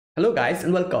Hello guys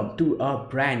and welcome to a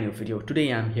brand new video.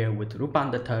 Today I'm here with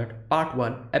Lupin the Third, part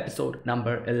 1, episode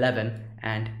number 11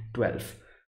 and 12.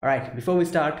 Alright, before we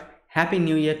start, Happy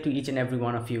New Year to each and every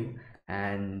one of you.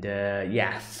 And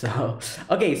yeah, so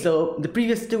the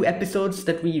previous two episodes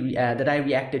that I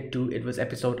reacted to, it was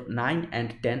episode 9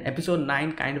 and 10. Episode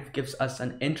 9 kind of gives us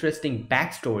an interesting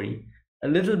backstory, a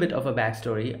little bit of a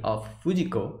backstory of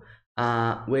Fujiko,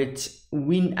 which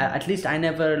at least I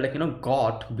never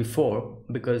got before,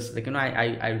 because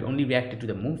I only reacted to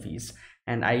the movies,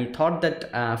 and I thought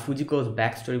that Fujiko's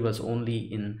backstory was only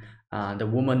in the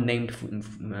woman named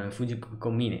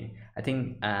Fujiko Mine. I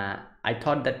think I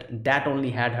thought that only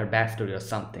had her backstory or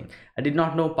something. I did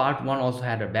not know part 1 also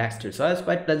had her backstory, so I was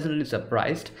quite pleasantly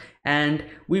surprised. And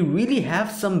we really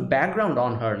have some background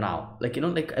on her now.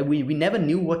 We never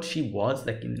knew what she was.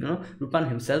 Lupin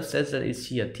himself says that, is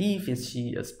she a thief, is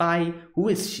she a spy, who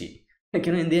is she,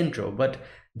 in the intro. But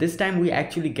this time we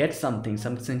actually get something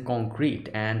concrete,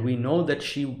 and we know that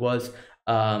she was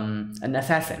an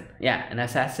assassin. Yeah, an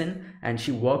assassin, and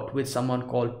she worked with someone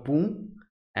called Poo.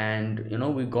 And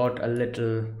we got a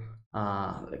little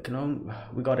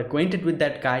we got acquainted with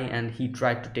that guy, and he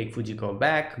tried to take Fujiko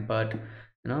back, but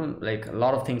a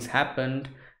lot of things happened,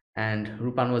 and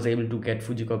Lupin was able to get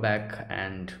Fujiko back,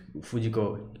 and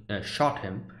Fujiko shot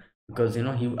him, because he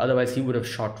otherwise he would have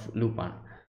shot Lupin.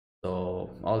 So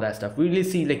all that stuff we really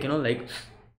see, that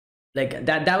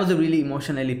was a really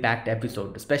emotionally packed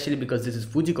episode, especially because this is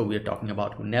Fujiko we are talking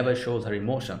about, who never shows her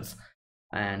emotions.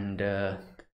 And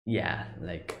yeah,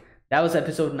 that was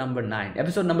episode number 9.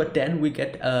 Episode number 10, we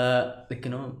get the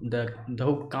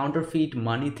whole counterfeit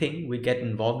money thing. We get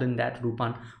involved in that.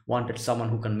 Lupin wanted someone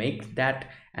who can make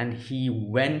that, and he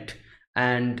went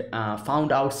and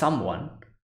found out someone.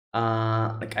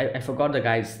 I forgot the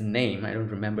guy's name. I don't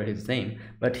remember his name,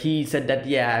 but he said that,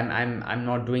 yeah, I'm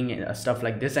not doing stuff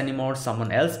like this anymore.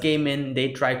 Someone else came in.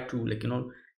 They tried to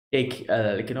take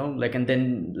and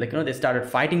then they started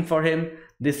fighting for him,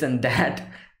 this and that.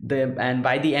 And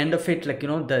by the end of it,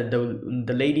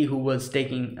 the lady who was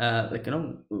taking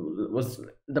was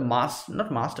the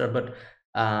not master, but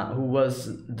who was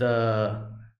the,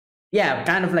 yeah,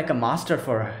 kind of like a master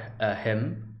for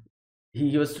him.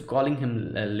 He was calling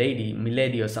him a lady,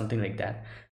 milady or something like that.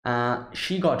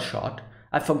 She got shot.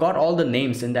 I forgot all the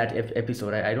names in that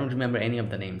episode. I don't remember any of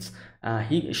the names.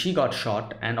 She got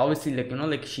shot, and obviously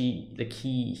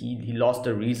he lost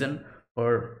the reason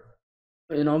for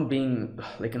being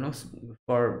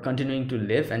for continuing to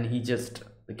live, and he just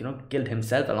killed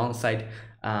himself alongside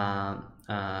the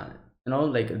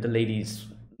lady's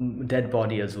dead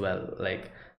body as well.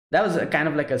 That was a kind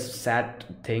of like a sad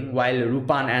thing, while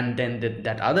Lupin and then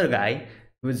that other guy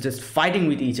was just fighting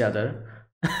with each other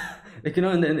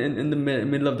in the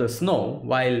middle of the snow,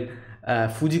 while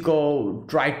Fujiko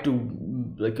tried to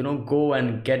go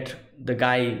and get the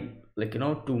guy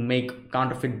to make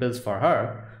counterfeit bills for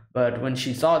her. But when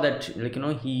she saw that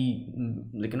he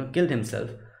killed himself,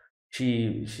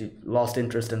 she lost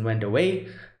interest and went away.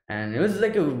 And it was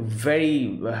like a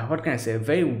very, what can I say, a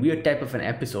very weird type of an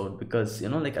episode, because a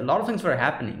lot of things were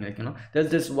happening.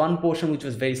 There's this one portion which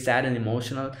was very sad and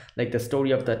emotional, like the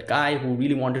story of that guy who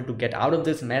really wanted to get out of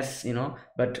this mess,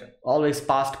 but always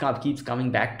past keeps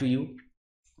coming back to you.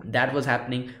 That was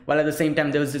happening, while at the same time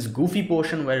there was this goofy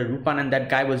portion where Lupin and that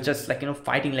guy was just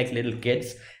fighting like little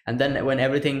kids. And then when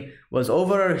everything was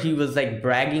over, he was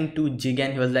bragging to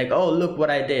Jigen. He was like, oh, look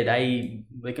what I did, I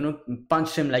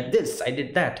punched him like this, I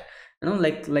did that,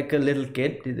 like a little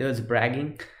kid. He was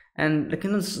bragging. And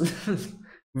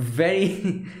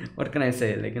very what can I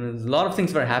say, a lot of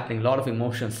things were happening, a lot of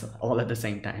emotions all at the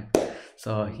same time.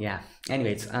 So yeah,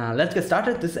 anyways, let's get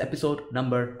started. This is episode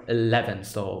number 11.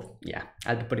 So yeah,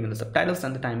 I'll be putting in the subtitles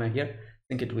and the timer here.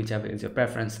 Sync it whichever is your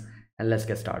preference, and let's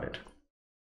get started.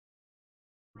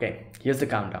 Okay, here's the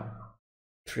countdown.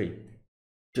 3,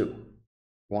 2,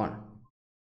 1,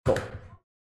 go.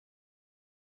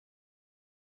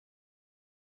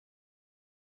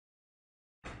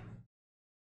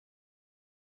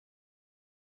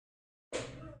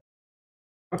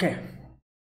 Okay.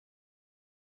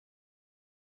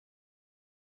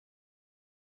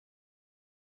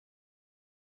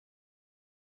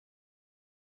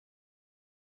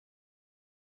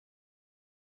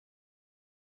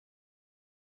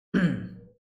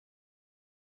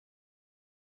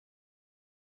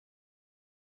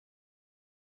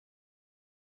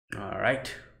 All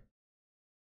right.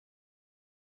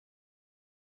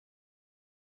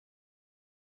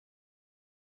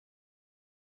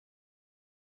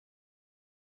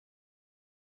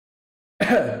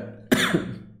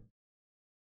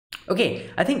 Okay,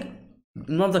 I think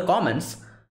one of the comments,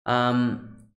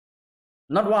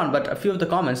 not one, but a few of the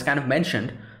comments kind of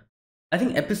mentioned. I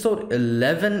think episode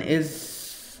 11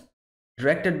 is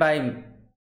directed by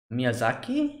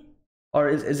Miyazaki, or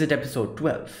is it episode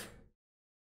 12?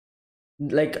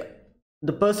 Like,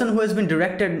 the person who has been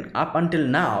directed up until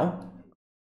now,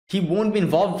 he won't be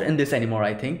involved in this anymore,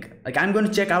 I think. Like, I'm going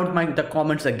to check out the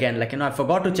comments again. Like, I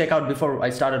forgot to check out before I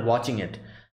started watching it.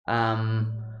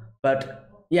 But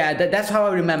yeah, that's how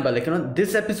I remember. Like,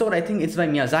 this episode, I think it's by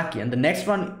Miyazaki, and the next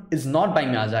one is not by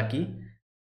Miyazaki,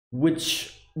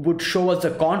 which would show us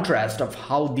the contrast of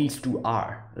how these two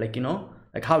are. Like,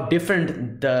 like how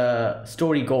different the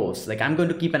story goes. Like, I'm going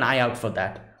to keep an eye out for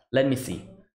that. Let me see.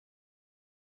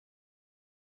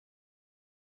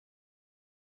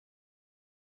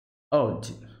 Oh,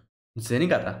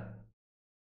 Zenigata.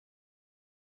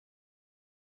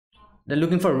 They're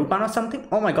looking for Lupin or something?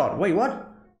 Oh my god, wait, what?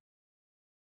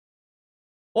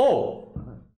 Oh!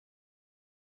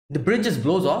 The bridge just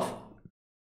blows off?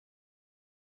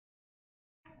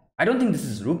 I don't think this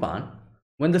is Lupin.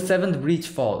 When the seventh breach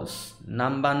falls,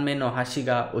 Nambanme no hashi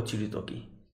ga ochiru toki.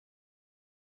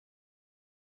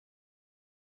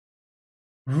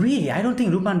 Really? I don't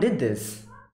think Lupin did this.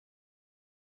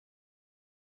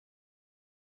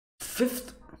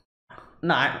 Fifth?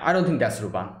 No, I don't think that's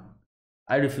Lupin.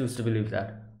 I refuse to believe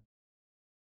that.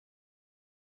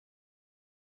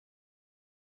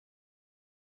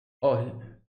 Oh,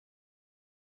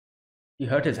 he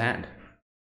hurt his hand.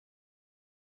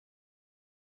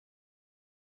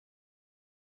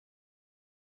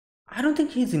 I don't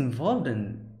think he's involved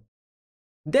in...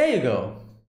 There you go.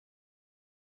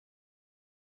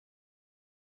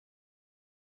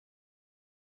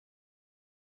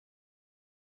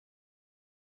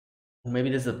 Maybe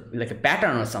there's like a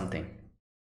pattern or something.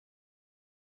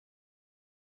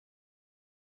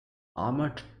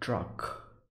 Armored truck.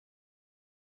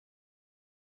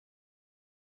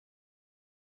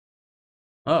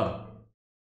 Oh.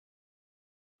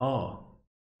 Oh.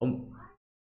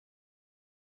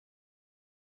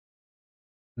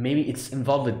 Maybe it's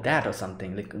involved with that or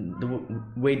something. Like the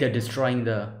way they're destroying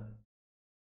the...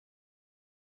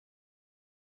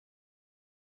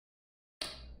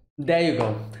 There you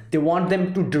go. They want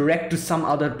them to direct to some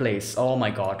other place. Oh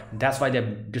my god. That's why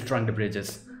they're destroying the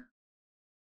bridges.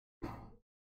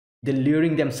 They're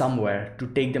luring them somewhere to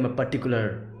take them a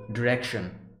particular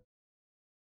direction.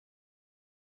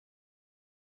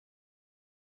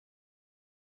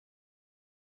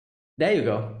 There you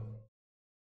go.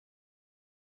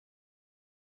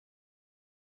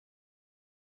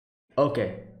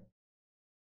 Okay.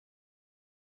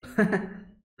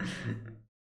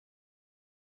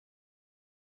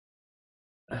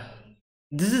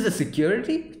 This is a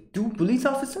security? Two police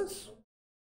officers?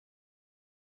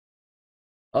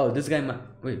 Oh, this guy might...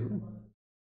 Wait.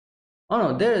 Oh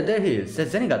no, there he is.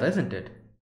 That's Zenigata, isn't it?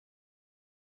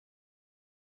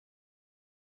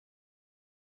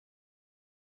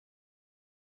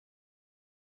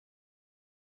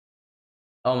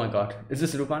 Oh my god. Is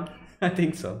this Lupin? I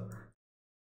think so.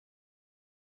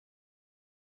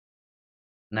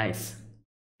 Nice.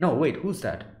 No, wait, who's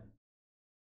that?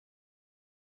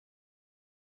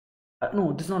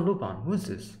 No, this is not Lupin. Who's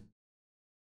this?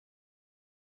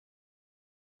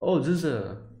 Oh, this is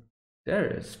a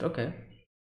terrorist. Okay.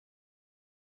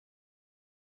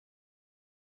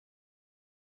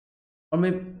 Or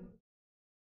maybe...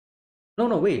 No,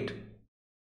 no, wait.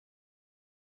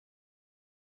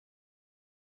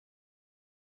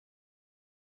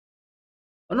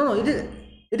 Oh, no, no,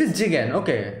 it is Jigen.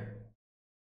 Okay.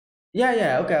 Yeah,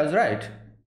 yeah, okay, I was right.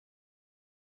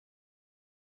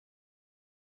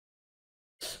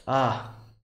 Ah,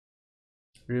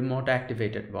 remote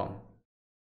activated bomb.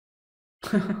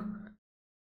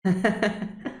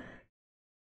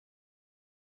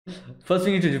 First,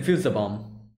 we need to defuse the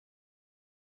bomb.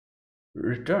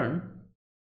 Return?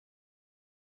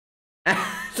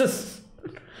 Just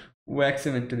wax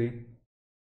him into the...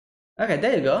 Okay,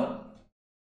 there you go.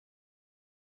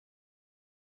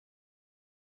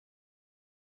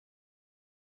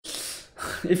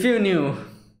 If you knew.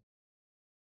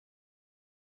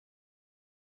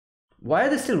 Why are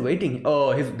they still waiting?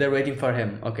 Oh, they're waiting for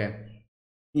him. Okay.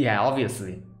 Yeah,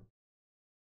 obviously.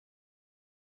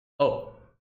 Oh.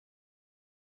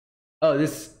 Oh,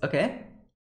 this... Okay.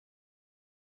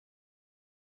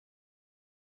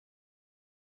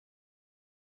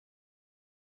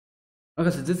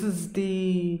 Okay, so this is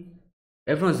the...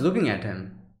 Everyone's looking at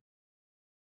him.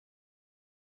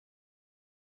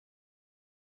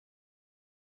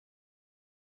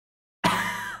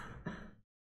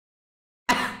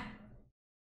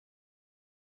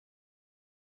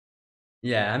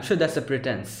 Yeah, I'm sure that's a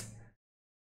pretense.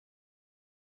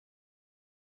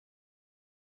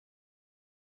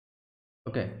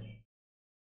 Okay.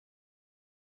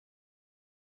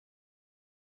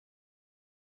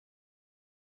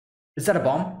 Is that a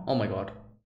bomb? Oh my god.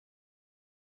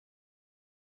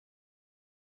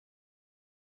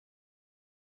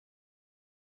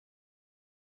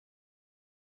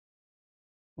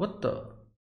 What the?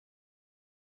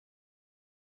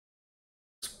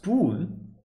 Spool?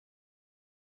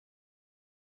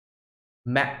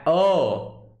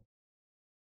 Oh.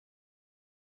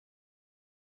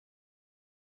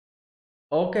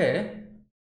 Okay.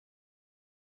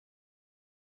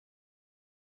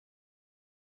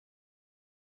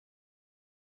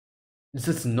 This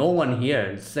is no one here.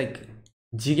 It's like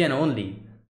Jigen only.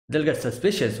 They'll get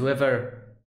suspicious, whoever.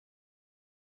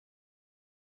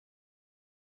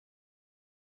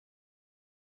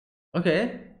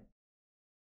 Okay.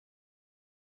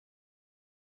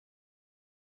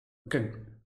 Okay.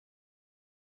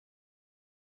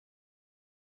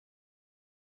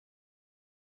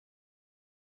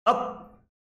 Up.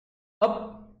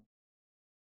 Up.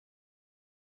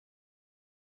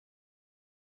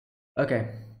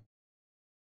 Okay.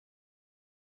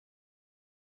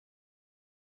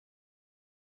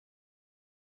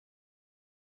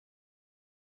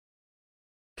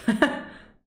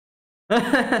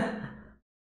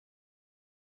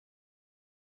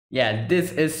 Yeah,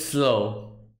 this is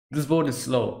slow. This boat is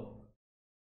slow.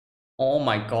 Oh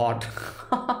my god.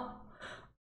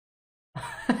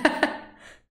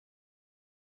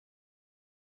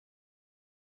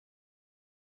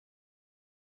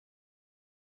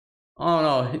 Oh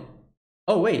no.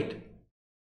 Oh wait.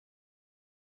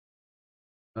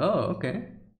 Oh, okay.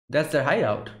 That's their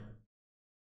hideout.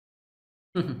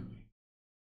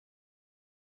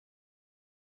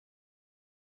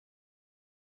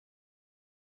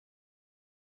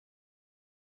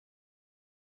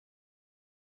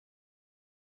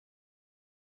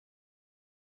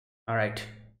 All right.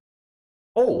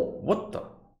 Oh, what the?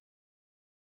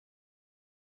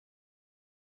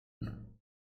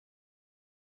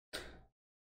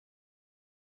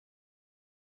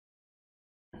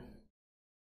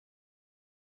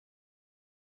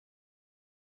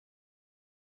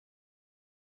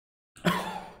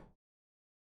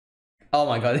 Oh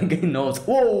my god, he knows.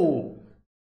 Whoa!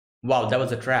 Wow, that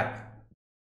was a trap.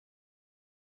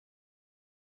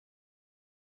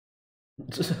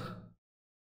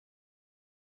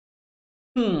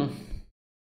 Hmm.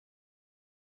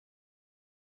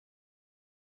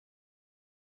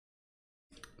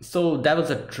 So that was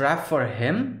a trap for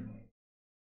him?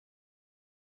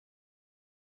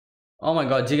 Oh my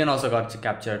god, Jigen also got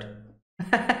captured.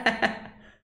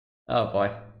 Oh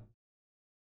boy.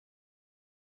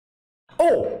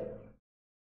 Oh!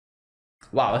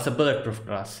 Wow, it's a bulletproof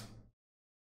glass.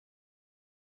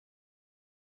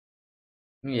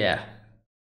 Yeah.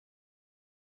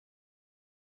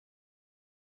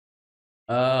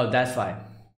 Oh, that's fine.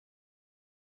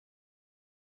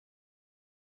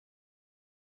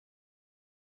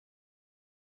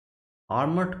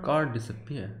 Armored car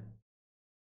disappear.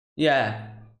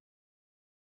 Yeah.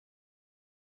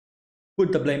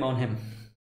 Put the blame on him.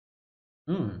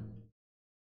 Hmm.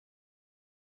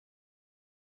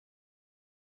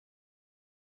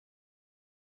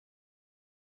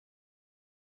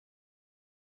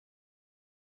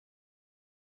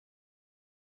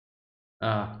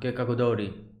 Ah,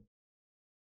 Kekakudori.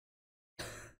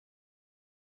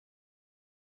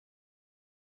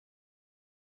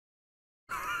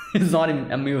 He's not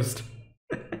amused.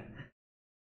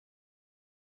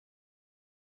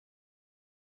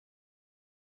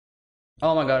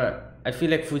 Oh my god, I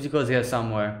feel like Fujiko's here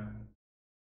somewhere.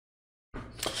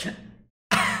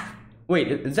 Wait,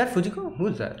 is that Fujiko? Who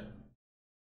is that?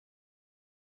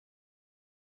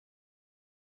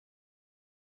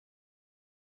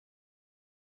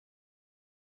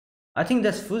 I think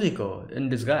that's Fujiko in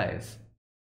disguise.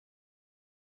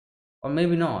 Or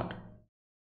maybe not.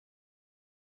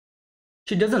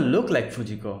 She doesn't look like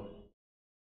Fujiko.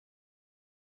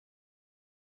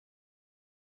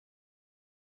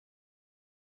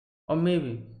 Or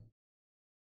maybe.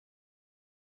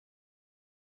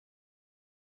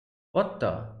 What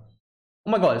the?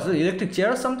 Oh my god, is it an electric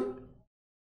chair or something?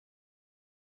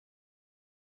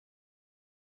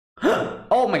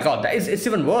 Oh my god, it's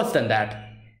even worse than that.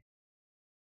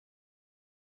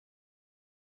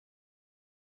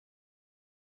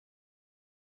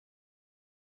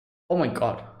 Oh my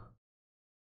god.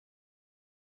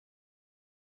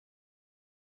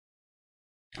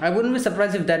 I wouldn't be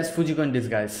surprised if that is Fujiko in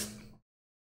disguise.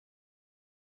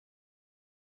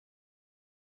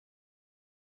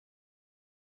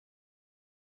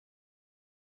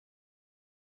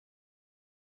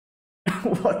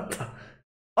 What the?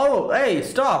 Oh, hey,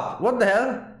 stop! What the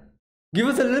hell? Give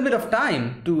us a little bit of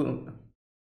time to.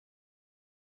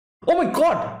 Oh my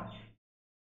god!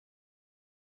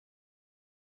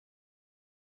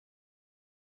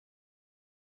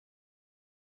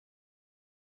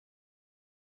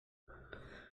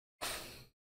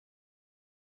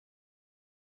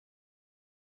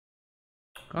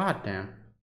 God damn.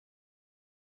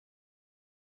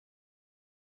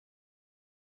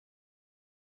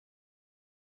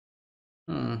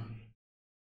 Hmm.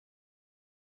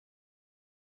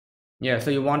 Yeah,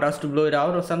 so you want us to blow it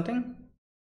out or something?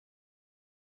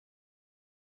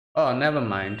 Oh, never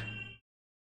mind.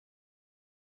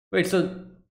 Wait, so.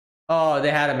 Oh,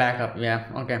 they had a backup.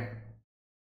 Yeah, okay.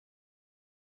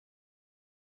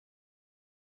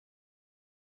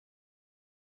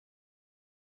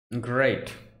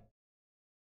 Great.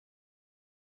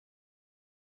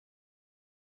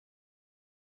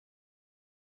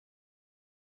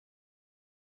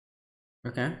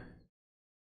 Okay.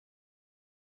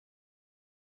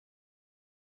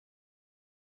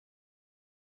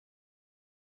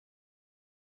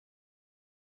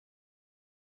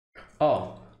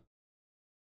 Oh.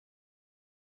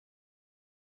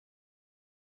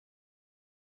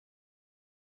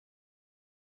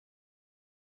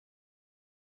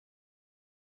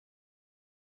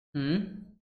 Hmm.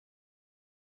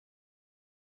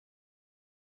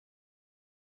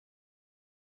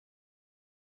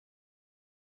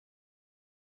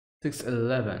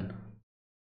 611.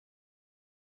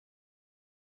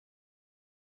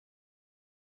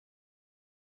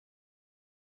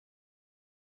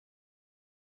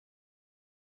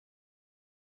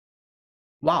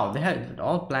 Wow, they had it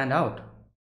all planned out.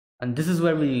 And this is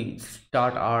where we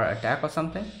start our attack or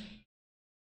something?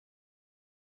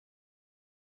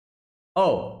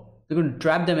 Oh, they're going to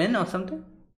trap them in or something?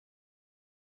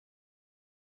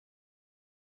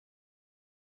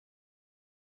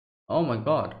 Oh my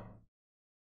god.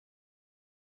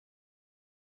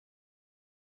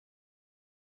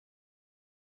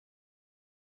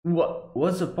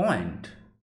 What's the point?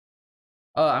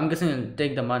 Oh, I'm guessing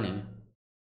take the money.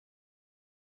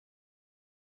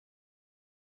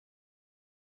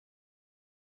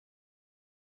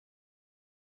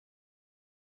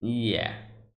 Yeah.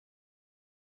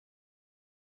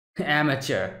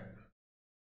 Amateur.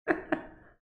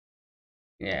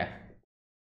 Yeah.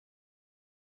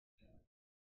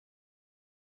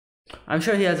 I'm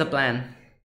sure he has a plan.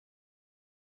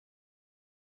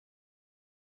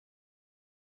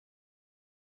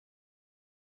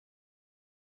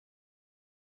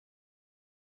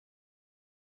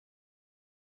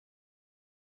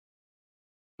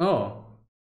 Oh.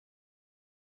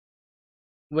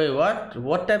 Wait, what?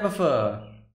 What type of a...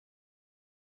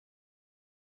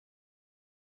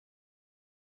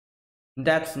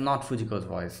 That's not Fujiko's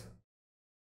voice.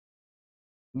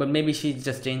 But maybe she's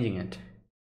just changing it.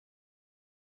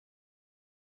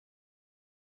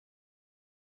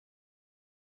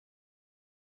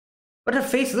 But her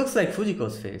face looks like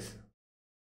Fujiko's face.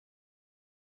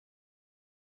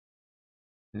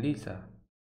 Lisa.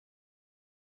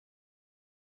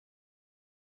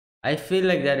 I feel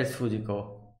like that is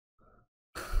Fujiko.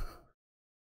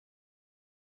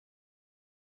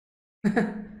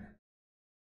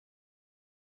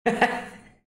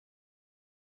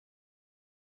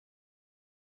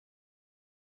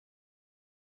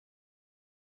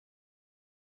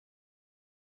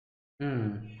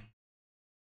 Hmm.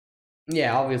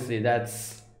 Yeah, obviously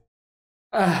that's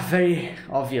very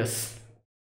obvious.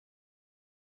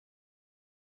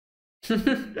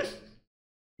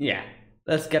 Yeah,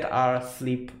 let's get our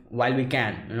sleep while we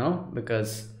can,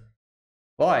 because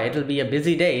boy, it'll be a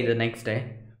busy day the next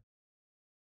day.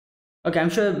 Okay, I'm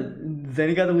sure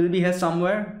Zenigata will be here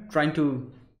somewhere trying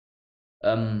to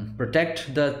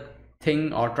protect the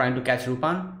thing or trying to catch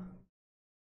Rupan.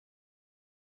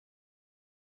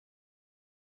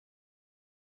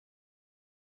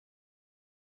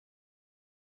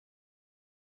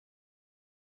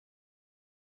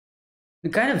 They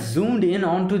kind of zoomed in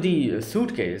onto the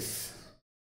suitcase.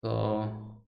 So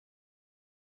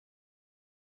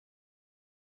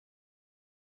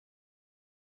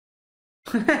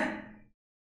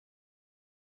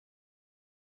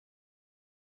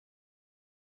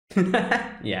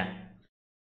yeah.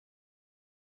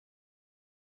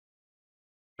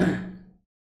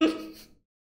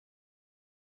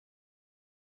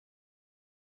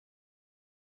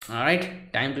 All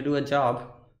right, time to do a job.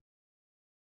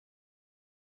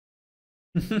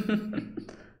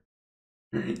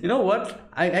 You know what?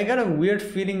 I got a weird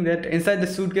feeling that inside the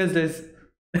suitcase there's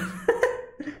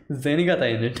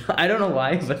Zenigata in it. I don't know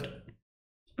why, but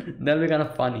That'll be kind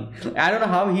of funny. I don't know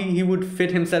how he would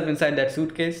fit himself inside that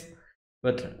suitcase,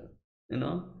 but you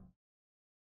know,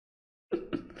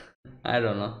 I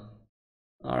don't know.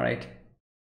 All right.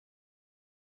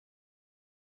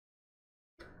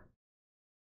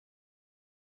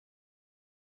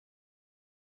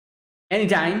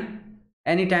 Anytime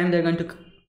they're going to.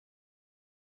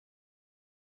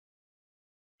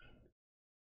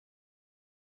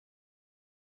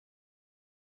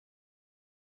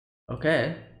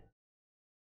 Okay.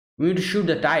 We need to shoot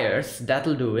the tires.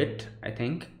 That'll do it, I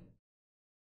think.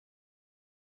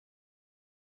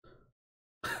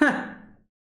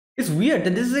 It's weird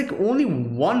that this is like only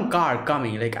one car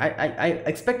coming. Like I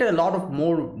expected a lot of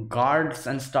more guards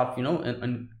and stuff, you know,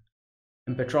 in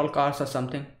patrol cars or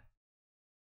something.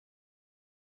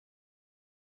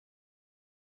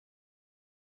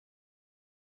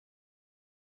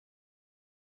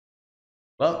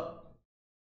 Well,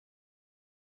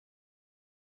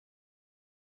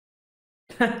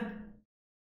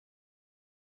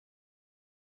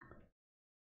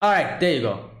 all right, there you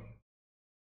go.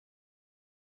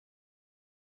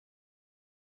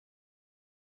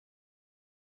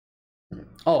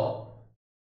 Oh,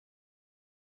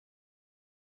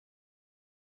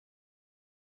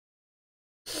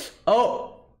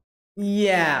 oh,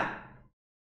 yeah.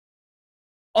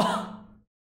 Oh,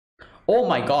 oh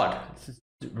my God! This is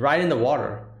right in the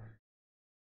water.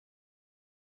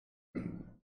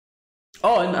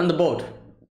 Oh, and on the boat.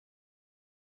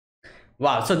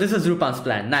 Wow. So this is Rupan's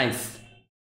plan. Nice.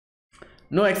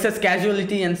 No excess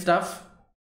casualty and stuff.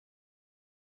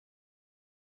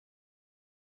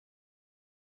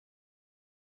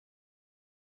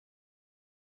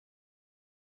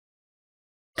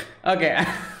 Okay.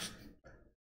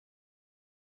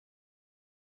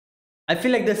 I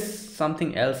feel like there's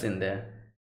something else in there.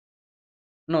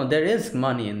 No, there is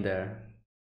money in there.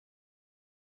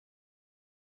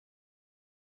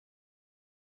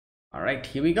 All right,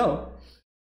 here we go.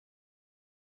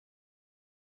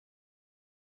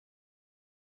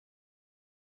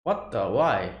 What the?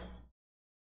 Why?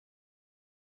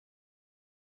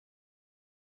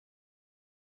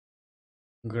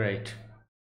 Great.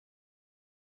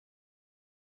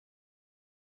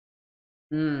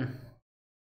 Hmm.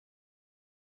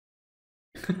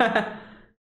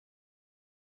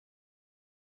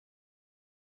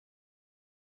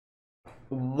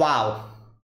 Wow.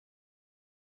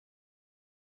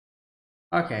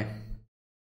 Okay.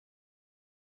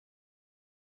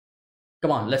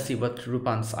 Come on, let's see what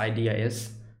Rupan's idea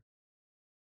is.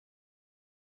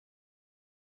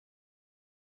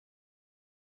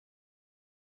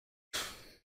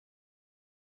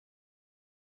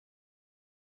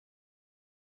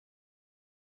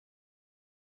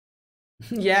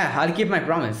 Yeah, I'll keep my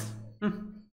promise.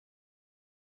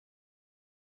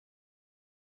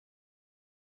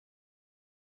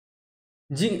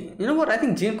 Jin, you know what? I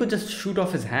think Jin could just shoot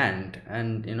off his hand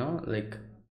and, you know, like.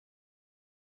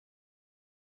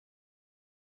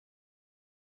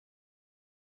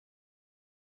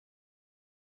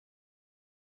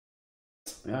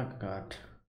 Oh, God.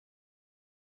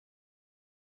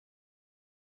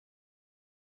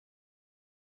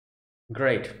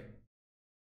 Great.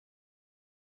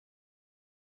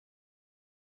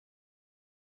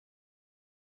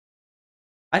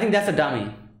 I think that's a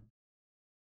dummy.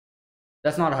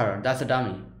 That's not her. That's a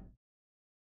dummy.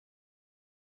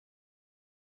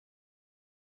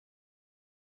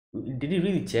 Did he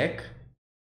really check?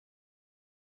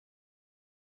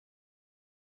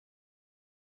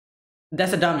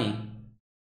 That's a dummy.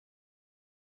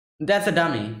 That's a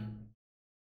dummy.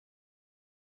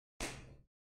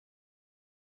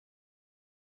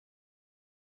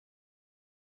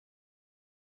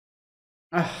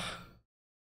 Ugh.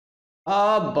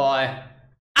 Oh boy.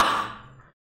 Ah!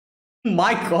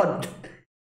 My God.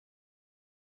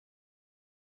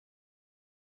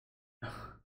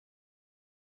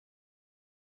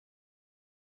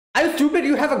 Are you stupid?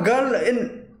 You have a girl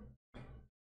in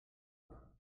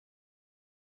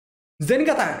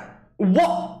Zenigata.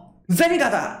 What?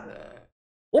 Zenigata.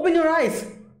 Open your eyes.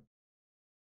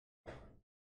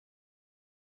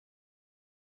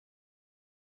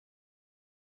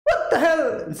 What the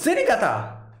hell?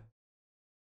 Zenigata.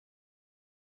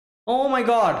 Oh my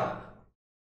God.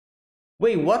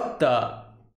 Wait, what the?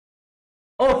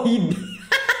 Oh, he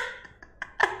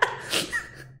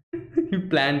he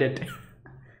planned it.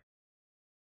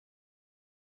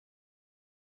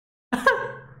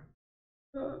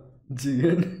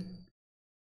 Jian.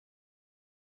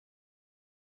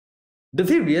 Does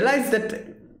he realize that?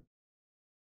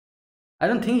 I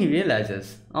don't think he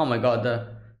realizes. Oh my God, the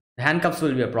handcuffs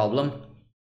will be a problem.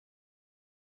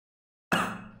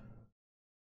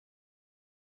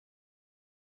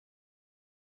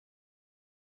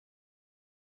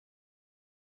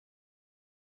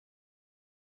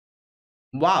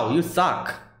 Wow, you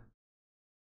suck.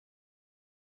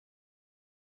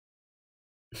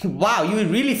 Wow, you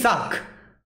really suck.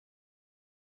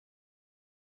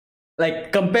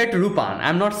 Like compared to Lupin,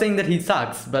 I'm not saying that he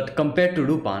sucks, but compared to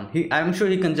Lupin, I'm sure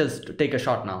he can just take a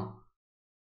shot now.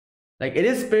 Like it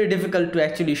is very difficult to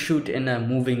actually shoot in a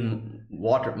moving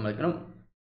water, like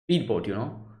speedboat.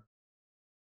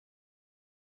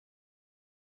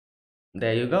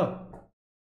 There you go.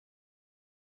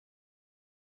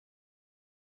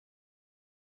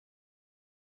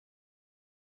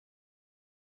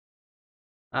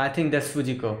 I think that's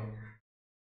Fujiko.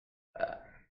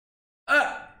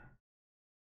 Uh,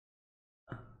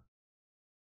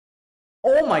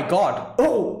 oh my god.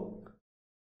 Oh.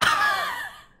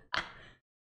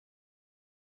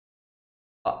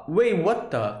 Wait,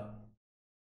 what the?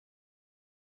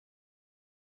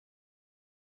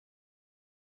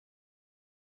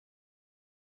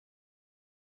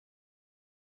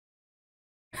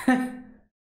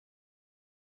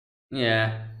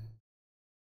 Yeah.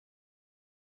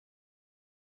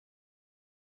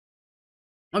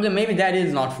 Okay, maybe that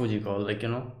is not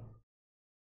Fujiko,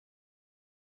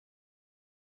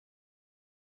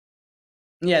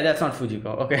 Yeah, that's not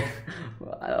Fujiko. Okay.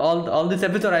 All this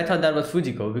episode I thought that was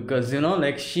Fujiko because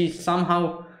like she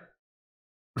somehow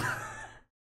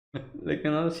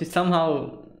she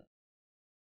somehow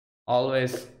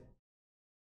always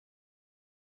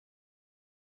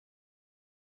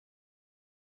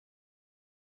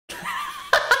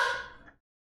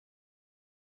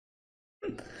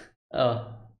oh,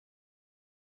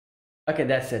 okay,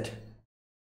 that's it.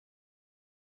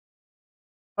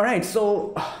 All right,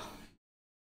 so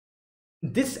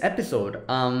this episode,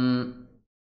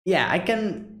 yeah, I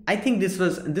think this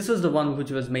was the one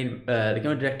which was made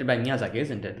directed by Miyazaki,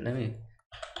 isn't it? Let me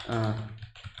uh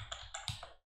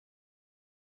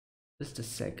just a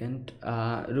second.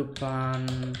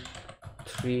 Lupin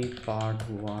 3 Part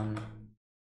 1.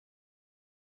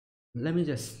 Let me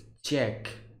just check.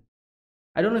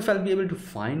 I don't know if I'll be able to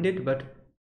find it, but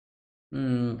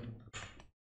mm,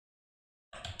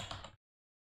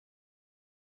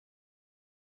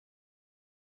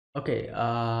 okay.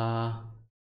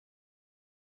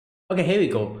 Okay, here we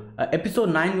go. Episode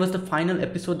 9 was the final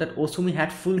episode that Osumi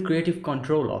had full creative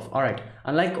control of. Alright,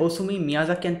 unlike Osumi,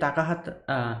 Miyazaki and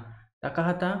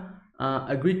Takahata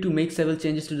agreed to make several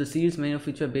changes to the series, many of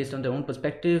which were based on their own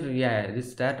perspective. Yeah,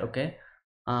 this, that, okay.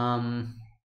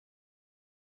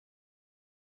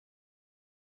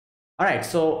 Alright,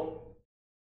 so...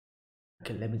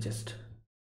 Okay, let me just...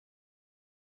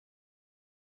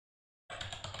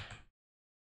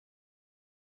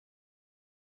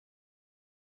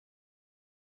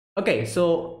 Okay,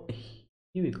 so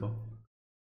here we go.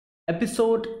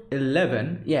 Episode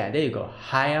 11, yeah, there you go.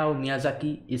 Hayao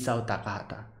Miyazaki, Isao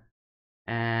Takahata.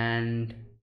 And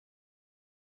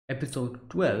episode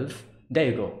 12, there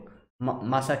you go.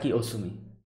 Masaki Osumi.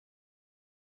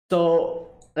 So,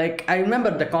 like, I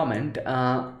remember the comment.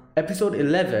 Episode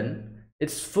 11,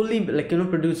 it's fully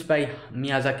produced by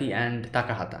Miyazaki and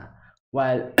Takahata.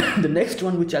 While the next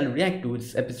one, which I'll react to,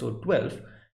 is episode 12.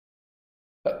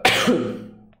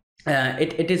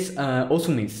 It is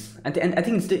Osumi's, and I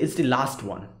think it's the last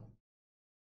one,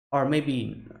 or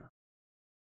maybe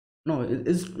no.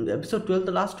 Is episode 12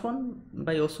 the last one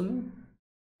by Osumi?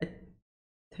 I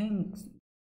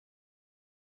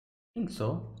think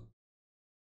so.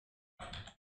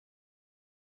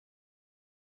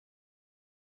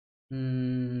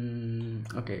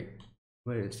 Okay,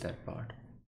 where is that part?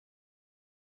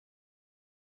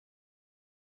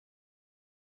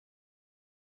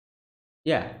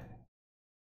 Yeah.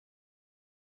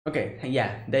 Okay,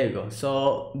 yeah, there you go.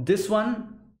 So this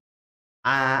one,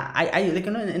 I in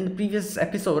the previous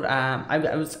episode, I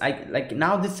like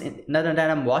now this now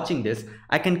that I'm watching this,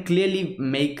 I can clearly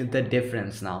make the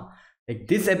difference now. Like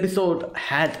this episode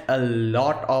had a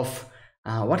lot of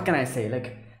what can I say?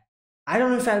 Like I don't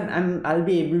know if I'll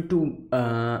be able to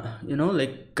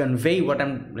convey what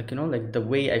I'm like the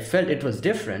way I felt it was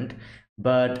different.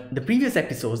 But the previous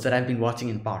episodes that I've been watching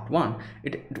in part one,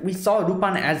 we saw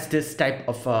Lupin as this type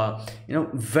of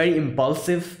very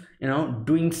impulsive,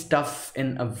 doing stuff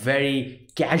in a very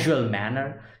casual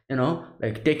manner,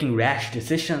 like taking rash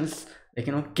decisions, like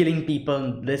killing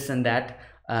people, this and that,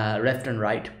 left and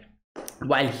right.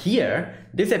 While here,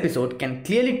 this episode can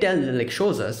clearly tell, like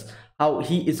shows us how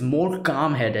he is more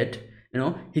calm-headed.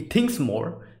 He thinks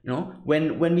more.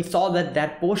 When we saw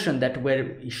that portion that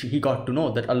where he got to know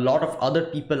that a lot of other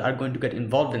people are going to get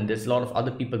involved in this, a lot of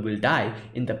other people will die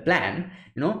in the plan.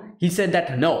 He said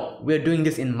that no, we're doing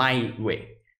this in my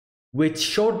way, which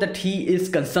showed that he is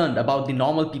concerned about the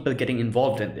normal people getting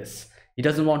involved in this. he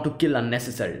doesn't want to kill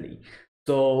unnecessarily.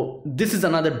 So this is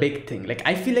another big thing. Like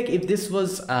I feel like if this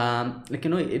was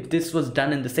if this was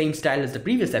done in the same style as the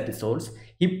previous episodes,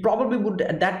 he probably would,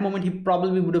 at that moment, he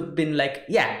probably would have been like,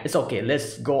 yeah, it's okay,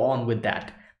 let's go on with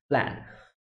that plan.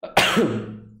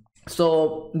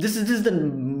 So this is the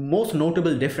most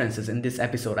notable differences in this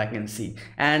episode I can see,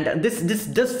 and this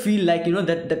does feel like, you know,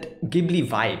 that Ghibli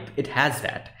vibe. It has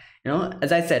that, you know,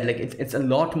 as I said, like it's a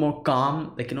lot more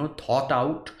calm, like, you know, thought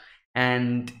out,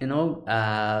 and you know,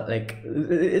 like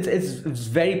it's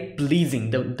very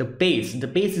pleasing. The pace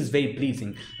is very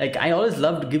pleasing. Like I always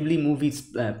loved Ghibli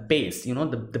movies pace, you know,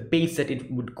 the pace that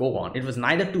it would go on. It was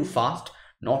neither too fast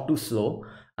nor too slow.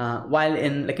 While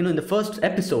in, like, you know, in the first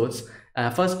episodes,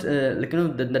 like, you know,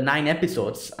 the 9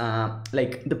 episodes,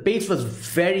 like the pace was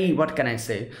very, what can I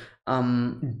say,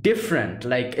 different.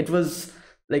 Like it was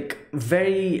like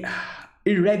very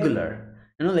irregular,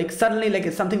 you know, like suddenly like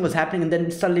something was happening and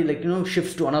then suddenly, like, you know,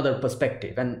 shifts to another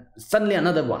perspective and suddenly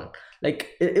another one. Like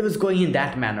it was going in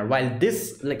that manner, while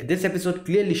this, like this episode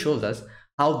clearly shows us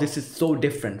how this is so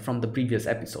different from the previous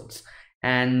episodes.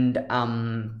 And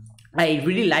I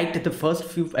really liked the first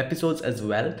few episodes as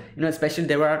well, you know, especially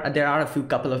there are a few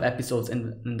couple of episodes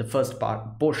in the first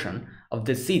portion of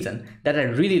this season that I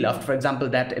really loved. For example,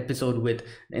 that episode with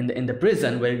in the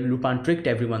prison where Lupin tricked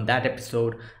everyone, that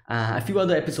episode, a few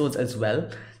other episodes as well.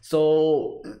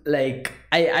 So like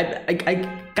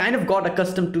I kind of got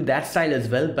accustomed to that style as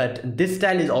well, but this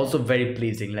style is also very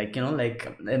pleasing. Like, you know,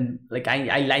 like, and like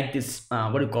I like this,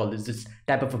 what do you call this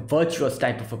type of a virtuous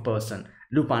type of a person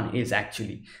Lupin is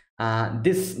actually.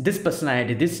 This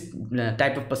personality, this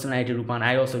type of personality Lupin,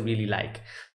 I also really like.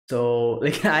 So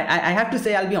like I have to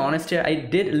say, I'll be honest here, I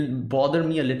did bother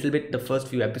me a little bit the first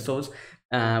few episodes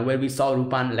where we saw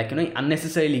Lupin, like, you know,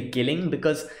 unnecessarily killing,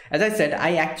 because as I said,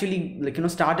 I actually, like, you know,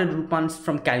 started Lupin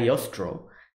from Cagliostro,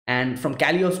 and from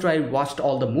Cagliostro I watched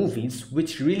all the movies,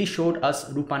 which really showed us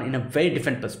Lupin in a very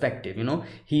different perspective. You know,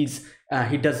 he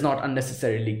does not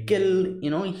unnecessarily kill, you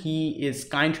know, he is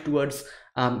kind towards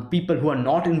people who are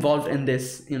not involved in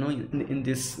this, you know, in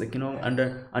this, like, you know,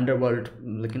 underworld,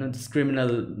 like, you know, this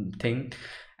criminal thing.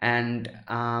 And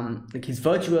like he's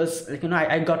virtuous, like, you know,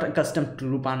 I got accustomed to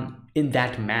Lupin in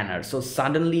that manner. So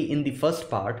suddenly in the first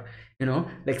part, you know,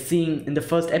 like seeing in the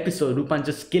first episode Lupin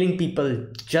just killing people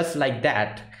just like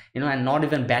that, you know, and not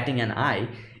even batting an eye,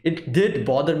 it did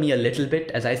bother me a little bit,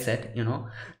 as I said, you know.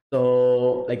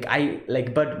 So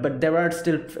like but there are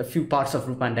still a few parts of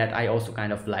Lupin that I also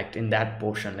kind of liked in that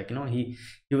portion. Like, you know, he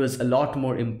was a lot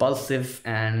more impulsive,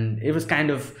 and it was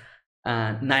kind of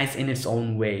nice in its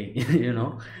own way, you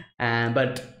know.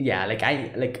 But yeah, like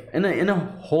I like in a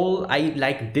whole, I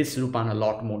like this Lupin a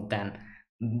lot more than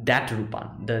that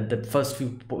Lupin, the first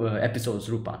few episodes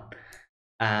Lupin.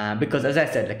 Because as I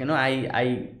said, like, you know,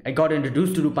 I got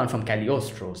introduced to Lupin from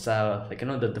Cagliostro. So like, you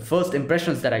know, the first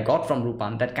impressions that I got from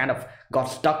Lupin, that kind of got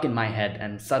stuck in my head,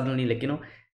 and suddenly, like, you know,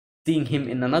 seeing him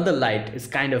in another light is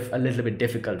kind of a little bit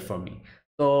difficult for me.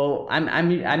 So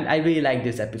I really like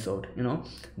this episode, you know,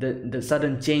 the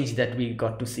sudden change that we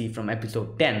got to see from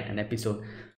episode 10 and episode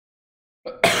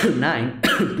 9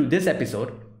 to this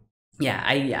episode. Yeah,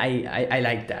 I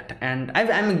like that. And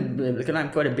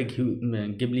I'm quite a big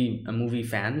Ghibli movie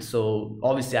fan, so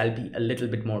obviously I'll be a little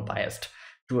bit more biased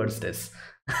towards this.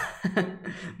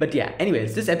 But yeah,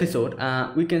 anyways, this episode,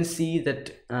 we can see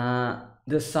that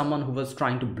there's someone who was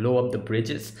trying to blow up the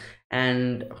bridges.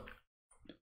 And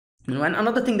you know, and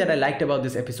another thing that I liked about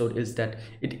this episode is that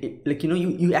it like, you know,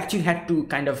 you actually had to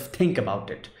kind of think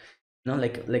about it. You know,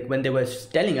 like when they were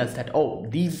telling us that, oh,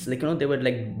 these, like, you know, they were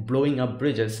like blowing up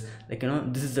bridges, like, you know,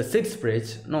 this is the 6th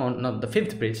bridge, no, not the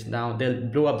 5th bridge, now they'll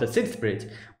blow up the 6th bridge.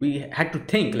 We had to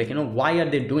think, like, you know, why are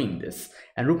they doing this?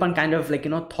 And Lupin kind of, like, you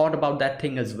know, thought about that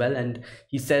thing as well, and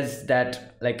he says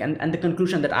that, like, and the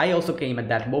conclusion that I also came at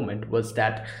that moment was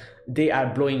that they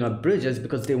are blowing up bridges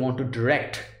because they want to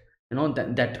direct, you know,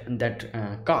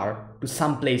 that car to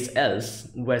someplace else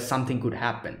where something could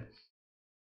happen.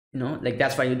 You know, like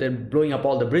that's why they're blowing up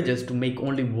all the bridges, to make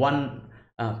only one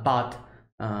path,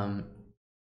 what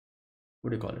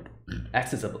do you call it,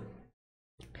 accessible.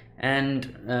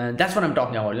 And that's what I'm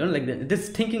talking about, you know, like this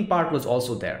thinking part was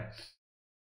also there.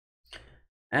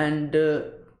 And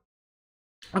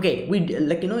okay, we,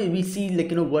 like, you know, we see, like,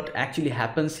 you know, what actually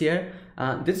happens here.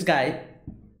 This guy,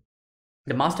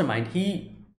 the mastermind,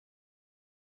 he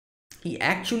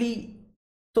actually,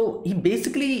 so he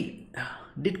basically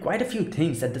did quite a few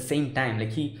things at the same time. Like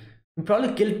he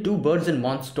probably killed 2 birds in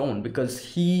one stone, because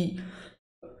he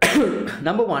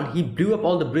number one, he blew up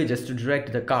all the bridges to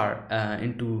direct the car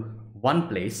into one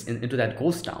place, into that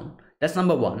ghost town. That's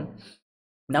number one.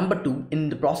 Number two, in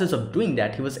the process of doing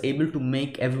that, he was able to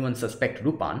make everyone suspect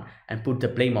Lupin and put the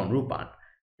blame on Lupin.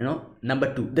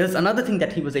 Number two, there's another thing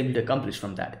that he was able to accomplish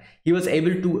from that. He was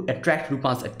able to attract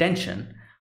Lupin's attention,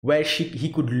 where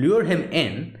he could lure him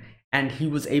in, and he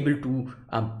was able to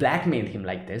blackmail him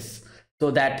like this, so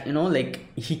that like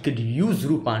he could use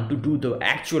Lupin to do the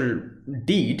actual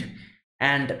deed,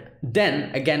 and then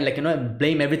again, like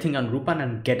blame everything on Lupin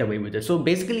and get away with it. So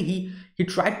basically, he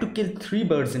tried to kill three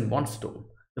birds in one stone.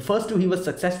 The first two he was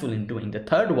successful in doing. The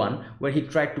third one, where he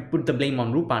tried to put the blame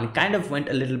on Lupin, kind of went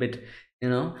a little bit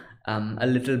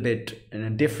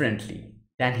differently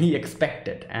than he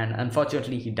expected, and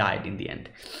unfortunately he died in the end.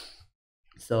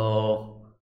 So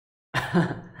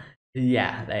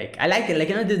yeah, like I like it,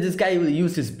 like this guy will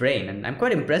use his brain, and I'm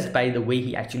quite impressed by the way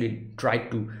he actually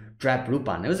tried to trap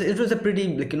Lupin. It was a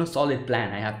pretty solid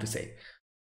plan, I have to say.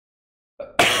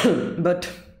 But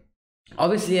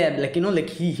obviously, yeah, like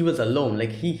he was alone. Like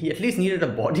he at least needed a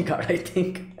bodyguard, I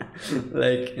think.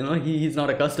 Like he's not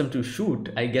accustomed to shoot.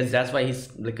 I guess that's why he's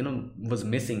was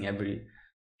missing every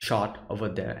shot over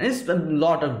there. And it's a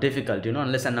lot of difficult,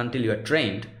 unless and until you are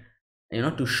trained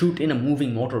to shoot in a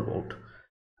moving motorboat.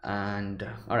 And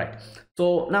all right,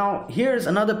 so now here's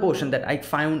another portion that I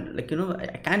found, I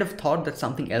kind of thought that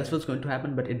something else was going to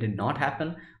happen, but it did not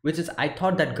happen, which is I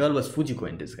thought that girl was Fujiko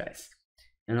in disguise.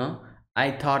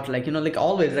 I thought like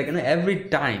always, every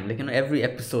time, every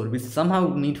episode we somehow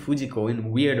meet Fujiko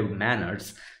in weird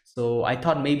manners. So I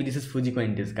thought maybe this is Fujiko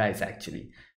in disguise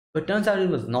actually, but turns out it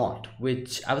was not,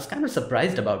 which I was kind of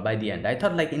surprised about by the end. I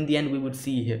thought like in the end we would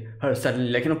see her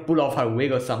suddenly pull off her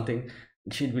wig or something.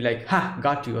 She'd be like, ha,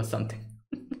 got you, or something.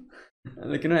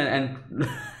 And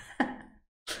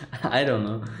I don't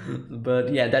know,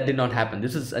 but yeah, that did not happen.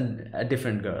 This is a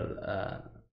different girl.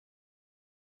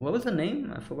 What was her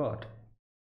name? I forgot.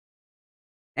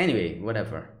 Anyway,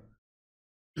 whatever.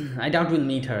 I doubt we'll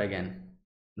meet her again.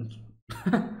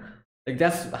 Like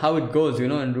that's how it goes,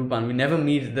 in Lupin. We never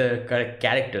meet the correct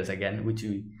characters again, which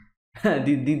we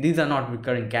these are not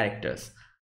recurring characters.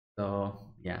 So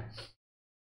yeah.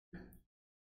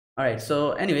 All right.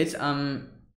 So anyways, that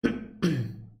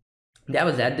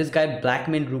was that. This guy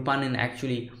blackmailed Lupin in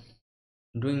actually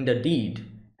doing the deed.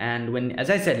 And when, as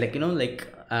I said,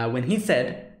 when he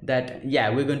said that, yeah,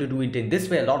 we're going to do it in this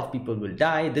way, a lot of people will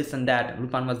die, this and that,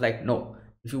 Lupin was like, no,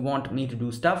 if you want me to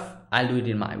do stuff, I'll do it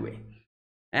in my way.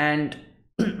 And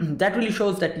that really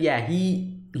shows that, yeah,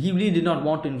 he really did not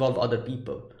want to involve other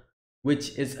people,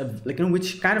 which is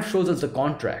which kind of shows us the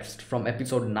contrast from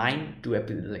episode 9 to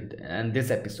and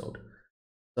this episode.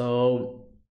 So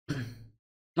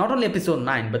not only episode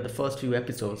 9, but the first few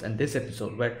episodes and this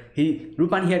episode, where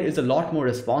Lupin here is a lot more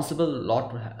responsible, a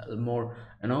lot more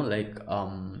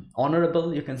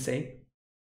honorable, you can say,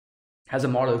 has a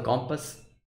moral compass,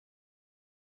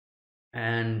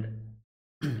 and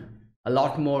a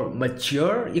lot more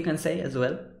mature, you can say, as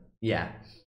well. Yeah.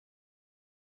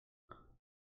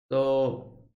 So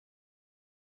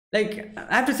I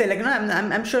have to say,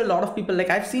 I'm sure a lot of people,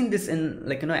 I've seen this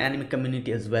in anime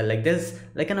community as well. There's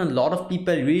a lot of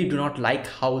people really do not like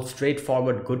how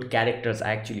straightforward good characters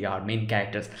actually are, main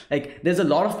characters. There's a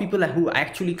lot of people who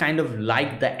actually kind of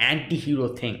like the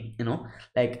anti-hero thing,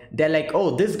 they're like,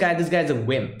 oh, this guy's a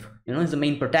wimp, he's the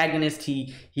main protagonist,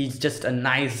 he's just a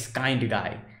nice, kind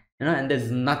guy, and there's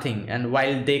nothing. And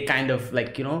while they kind of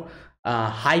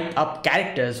hype up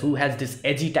characters who has this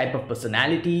edgy type of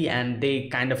personality, and they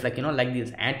kind of like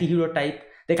this anti-hero type,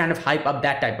 they kind of hype up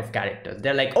that type of characters.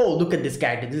 They're like, oh, look at this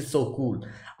character, this is so cool,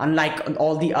 unlike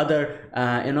all the other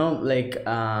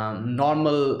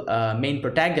normal main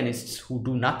protagonists who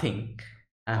do nothing,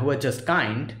 who are just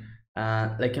kind.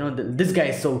 This guy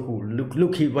is so cool,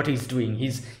 look what he's doing,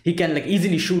 he can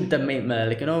easily shoot the main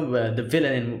the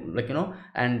villain in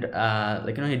and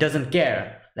he doesn't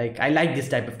care. I like this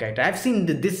type of character. I've seen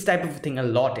this type of thing a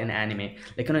lot in anime,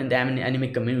 in the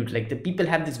anime community. The people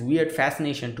have this weird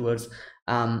fascination towards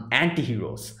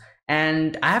anti-heroes,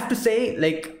 and I have to say,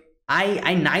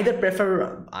 I neither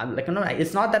prefer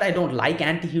it's not that I don't like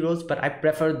anti-heroes, but I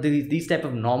prefer these type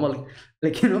of normal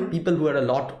people who are a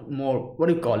lot more, what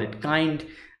do you call it, kind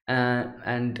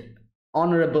and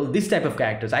honorable, this type of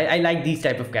characters. I like these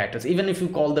type of characters, even if you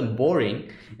call them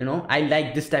boring. I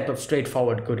like this type of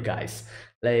straightforward good guys.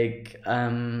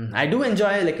 I do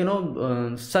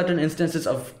enjoy certain instances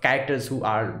of characters who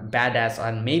are badass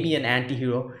and maybe an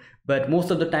anti-hero, but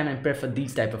most of the time I prefer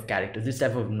these type of characters, this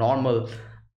type of normal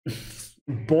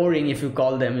boring, if you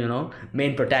call them,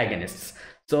 main protagonists.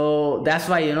 So that's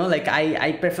why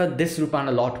I prefer this Lupin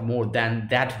a lot more than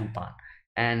that Lupin.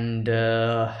 And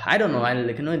I don't know, I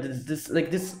like, this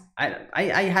like this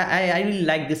I really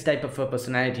like this type of a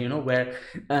personality, where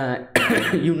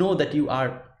you know that you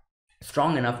are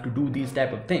strong enough to do these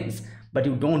type of things, but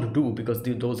you don't do because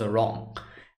those are wrong.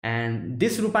 And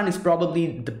this Rupan is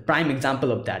probably the prime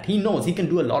example of that. He knows he can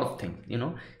do a lot of things,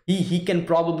 he can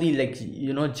probably, like,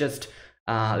 just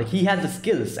like, he has the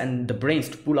skills and the brains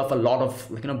to pull off a lot of,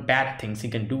 like, bad things. He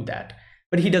can do that,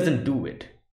 but he doesn't do it.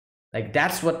 Like,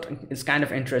 that's what is kind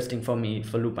of interesting for me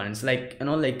for Lupin. It's like,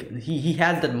 like, he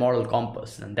has that moral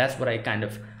compass, and that's what I kind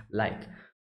of like.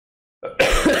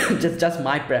 just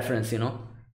my preference.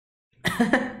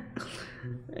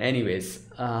 Anyways,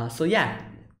 so yeah,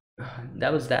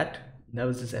 that was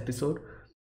this episode.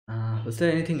 Was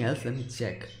there anything else? Let me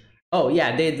check. Oh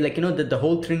yeah, they, like, the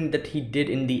whole thing that he did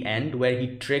in the end, where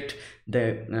he tricked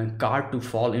the car to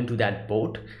fall into that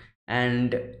boat,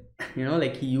 and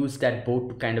like, he used that boat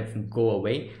to kind of go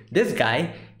away. This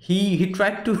guy, he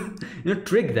tried to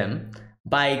trick them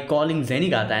by calling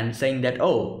Zenigata and saying that,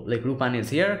 oh, like, Lupin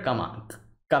is here, come on,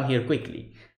 come here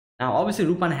quickly. Now obviously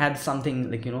Lupin had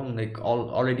something, like, like,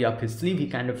 already up his sleeve. He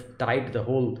kind of tied the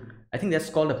whole, I think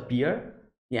that's called a pier,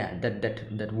 yeah,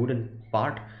 that wooden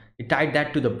part. He tied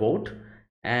that to the boat,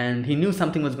 and he knew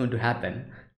something was going to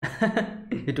happen.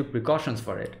 He took precautions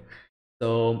for it.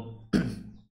 So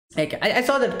like, I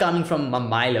saw that coming from a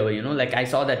mile away. Like, I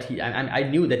saw that I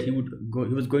knew that he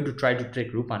was going to try to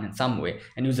trick Lupin in some way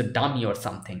and use a dummy or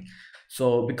something.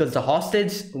 So because the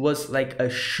hostage was like a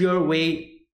sure way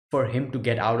for him to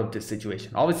get out of this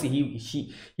situation. Obviously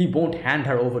he won't hand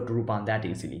her over to Lupin that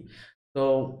easily.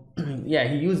 So yeah,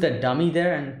 he used that dummy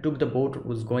there and took the boat,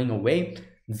 was going away.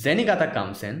 Zenigata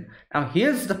comes in. Now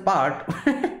here's the part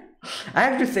I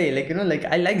have to say, like, like,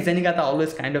 I like Zenigata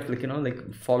always kind of, like,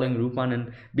 like, following Lupin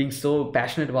and being so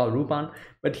passionate about Lupin,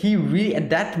 but he really,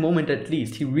 at that moment at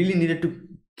least, he really needed to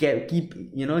keep,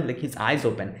 like, his eyes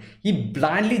open. He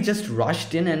blindly just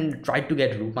rushed in and tried to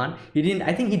get Lupin.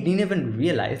 I think he didn't even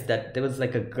realize that there was,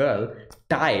 like, a girl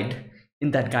tied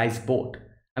in that guy's boat.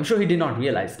 I'm sure he did not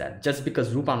realize that, just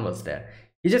because Lupin was there.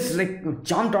 He just, like,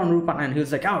 jumped on Lupin and he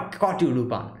was like, oh, caught you,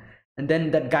 Lupin. And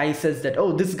then that guy says that,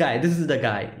 oh, this is the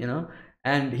guy,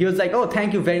 and he was like, oh,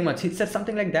 thank you very much. He said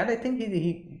something like that. I think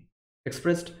he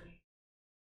expressed,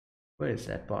 where is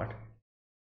that part?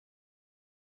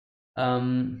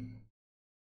 Okay,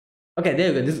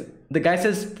 there you go. The guy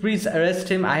says, please arrest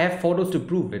him, I have photos to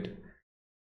prove it.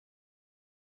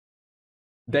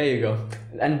 There you go.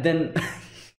 And then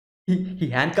he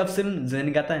handcuffs him,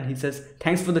 Zenigata, and he says,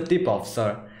 thanks for the tip off,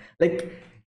 sir. Like,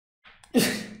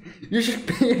 you should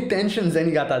pay attention,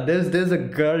 Zenigata. There's a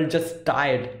girl just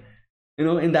tied,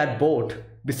 in that boat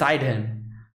beside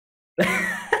him.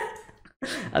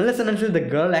 Unless and until the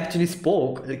girl actually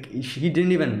spoke, like, he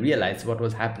didn't even realize what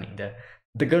was happening there.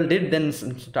 The girl did then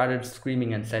started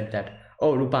screaming and said that,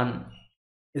 oh, Lupin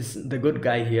is the good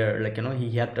guy here. Like,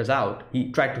 he helped us out.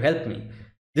 He tried to help me.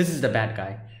 This is the bad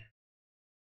guy.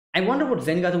 I wonder what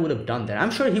Zenigata would have done there.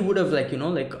 I'm sure he would have, like,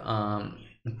 like,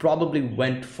 probably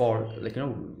went for, like,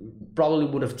 probably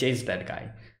would have chased that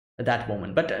guy at that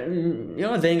moment. But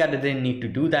Zenigata didn't need to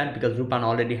do that because Lupin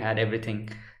already had everything,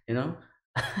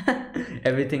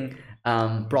 everything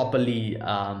properly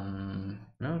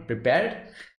prepared.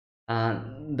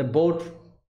 The boat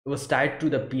was tied to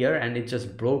the pier and it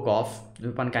just broke off.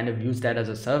 Lupin kind of used that as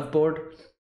a surfboard,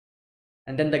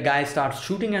 and then the guy starts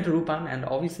shooting at Lupin. And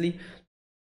obviously,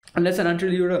 unless and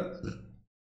until you're a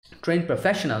trained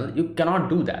professional, you cannot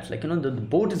do that. Like, the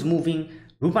boat is moving,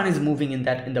 Lupin is moving in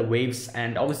the waves,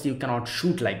 and obviously you cannot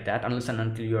shoot like that unless and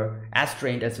until you're as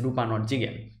trained as Lupin or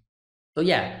Jigen. So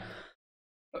yeah,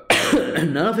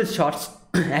 none of his shots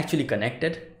actually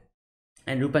connected,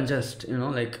 and Lupin just,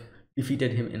 like,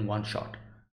 defeated him in one shot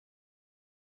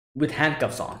with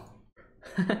handcuffs on.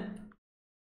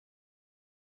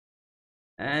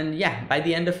 And yeah, by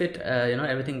the end of it,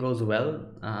 everything goes well.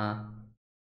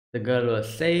 The girl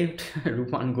was saved.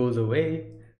 Lupin goes away.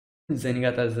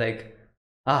 Zenigata is like,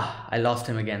 I lost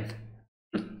him again.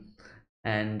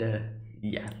 And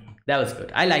yeah, that was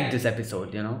good. I like this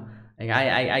episode. Like,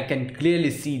 I can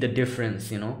clearly see the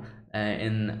difference, in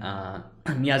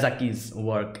Miyazaki's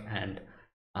work and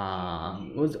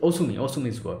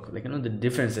Osumi's work. Like, the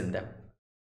difference in them.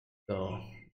 So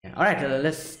yeah. All right,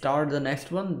 let's start the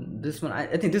next one. This one,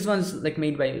 I think this one's, like,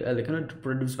 made by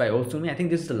produced by Osumi. I think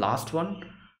this is the last one.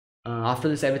 After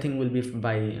this, everything will be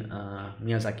by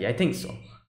Miyazaki, I think so.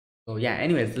 So yeah,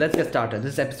 anyways, let's get started.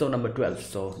 This is episode number 12.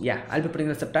 So yeah, I'll be putting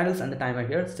the subtitles and the timer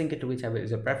here. Sync it to whichever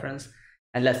is your preference,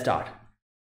 and let's start.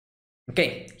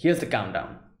 Okay, here's the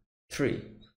countdown. 3,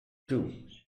 2,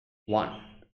 1,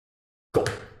 go.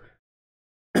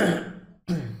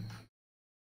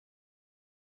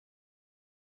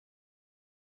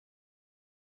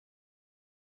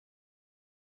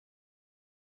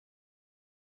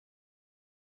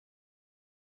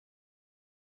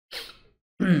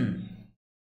 Hmm.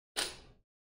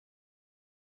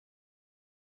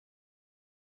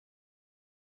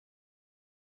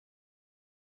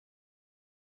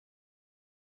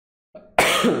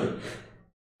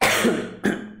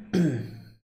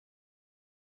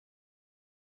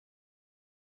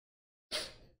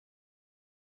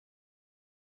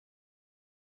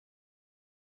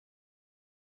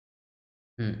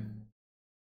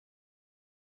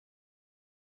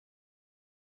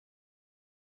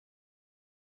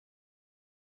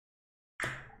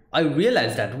 I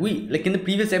realized that we, like in the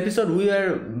previous episode, we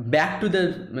were back to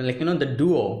the, like, the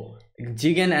duo, like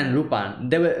Jigen and Lupin.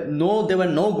 There were no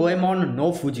Goemon,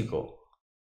 no Fujiko,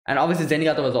 and obviously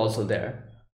Zenigata was also there.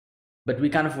 But we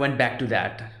kind of went back to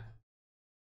that.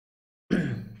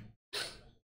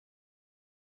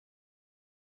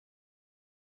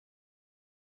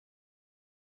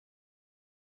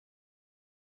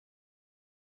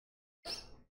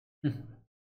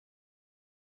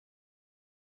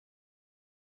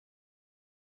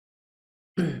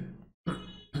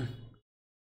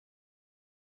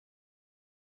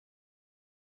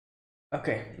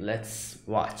 Okay, let's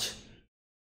watch.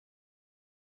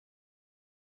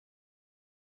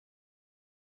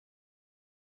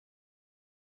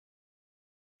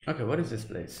 Okay, what is this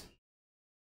place?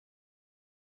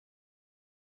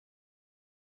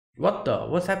 What the?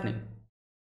 What's happening?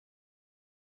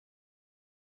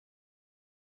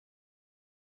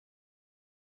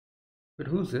 But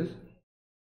who's this?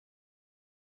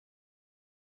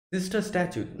 This is a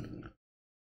statue.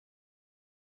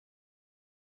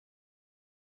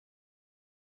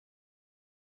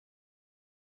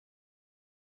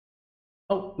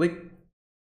 Oh, wait.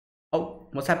 Oh,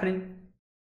 what's happening?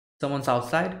 Someone's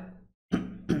outside?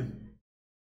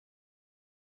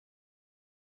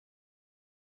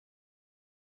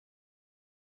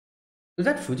 Is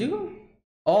that Fujiko?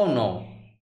 Oh no.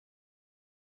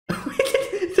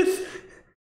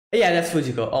 Yeah, that's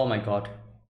Fujiko. Oh my god.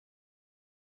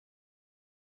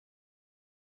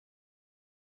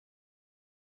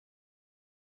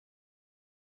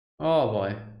 Oh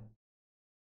boy.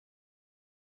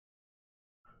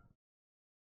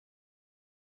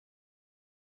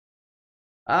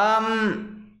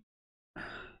 Um.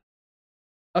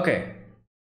 Okay.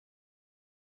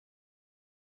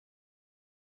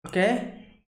 Okay.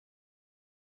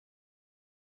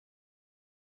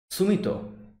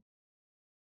 Sumito.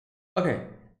 Okay.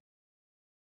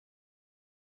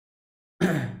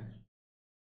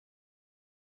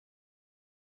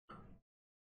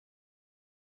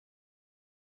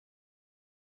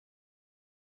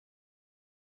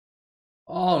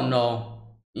 Oh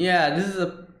no. Yeah, this is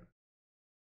a.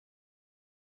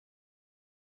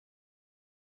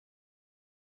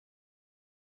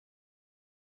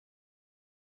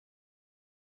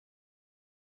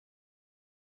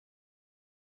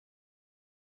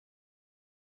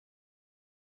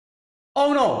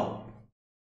 Oh no.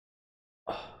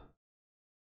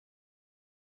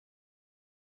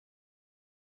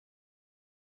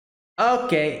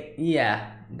 Okay.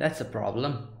 Yeah, that's a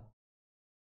problem.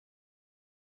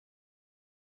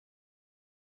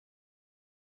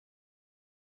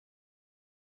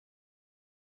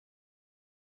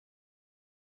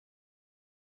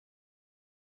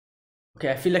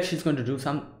 Okay, I feel like she's going to do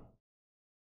some.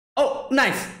 Oh,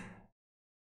 nice.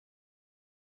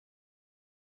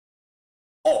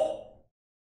 Oh,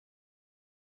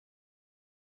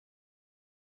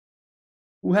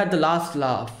 who had the last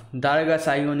laugh? Daraga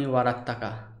Sayoni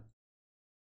Warattaka.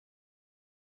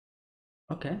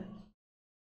 Okay.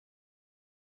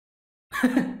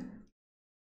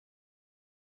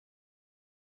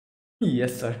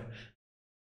 Yes, sir.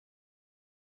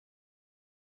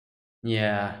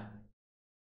 Yeah.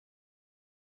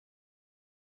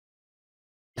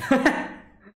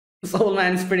 Soul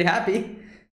Man's pretty happy.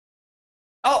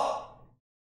 Oh,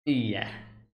 yeah.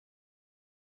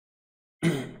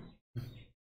 Okay,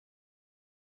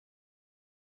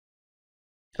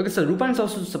 so Rupan is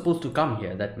also supposed to come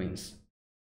here, that means.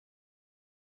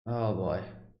 Oh boy.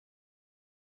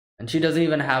 And she doesn't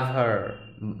even have her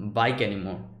bike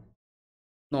anymore.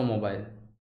 No mobile.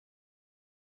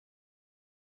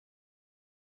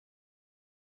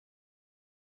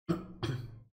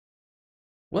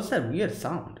 What's that weird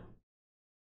sound?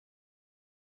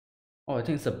 Oh, I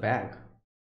think it's a bag.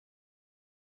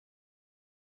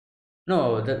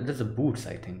 No, that's the boots,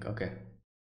 I think. Okay.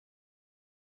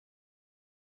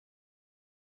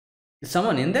 Is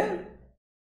someone in there?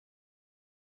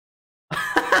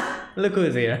 Look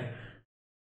who's here.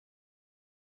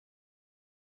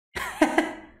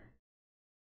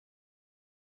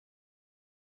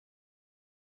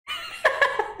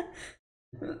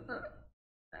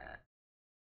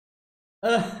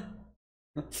 Uh,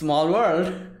 small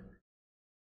world.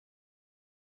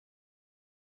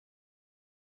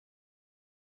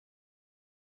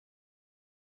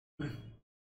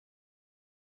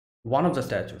 One of the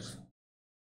statues.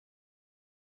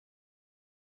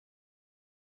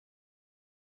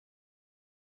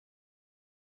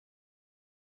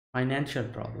 Financial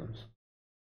problems.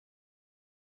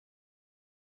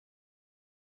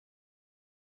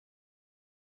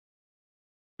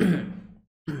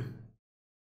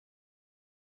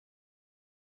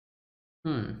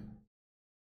 Hmm.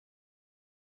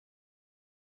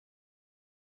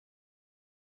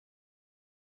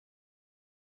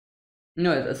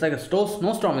 No, it's like a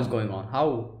snowstorm is going on.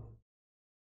 How?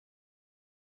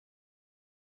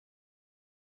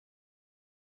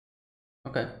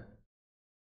 Okay.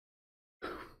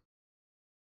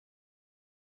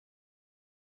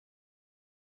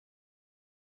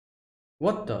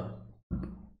 What the?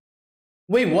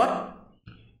 Wait, what?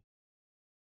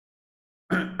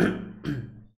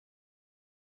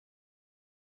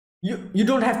 You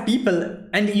don't have people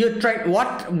and you're trying.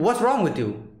 What's wrong with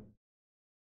you?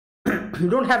 You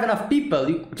don't have enough people.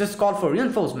 You just called for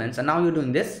reinforcements and now you're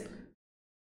doing this.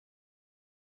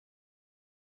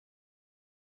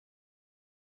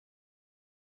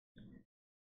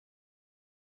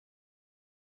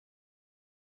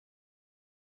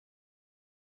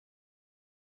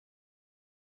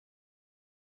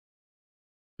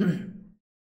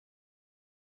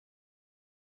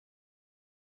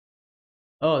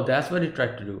 Oh, that's what he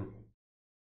tried to do.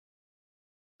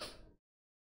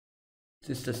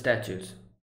 It's the statues.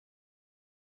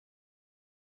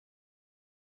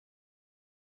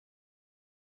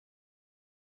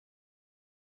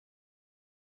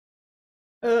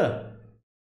 Uh,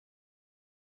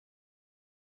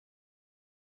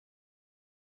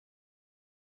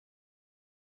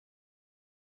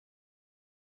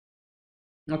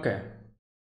 okay.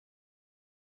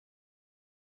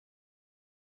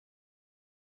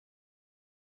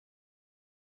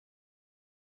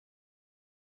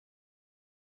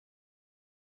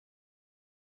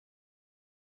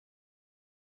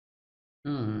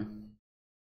 Hmm.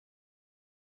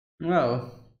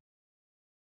 Well,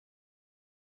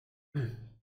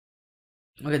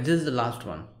 okay, this is the last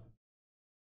one.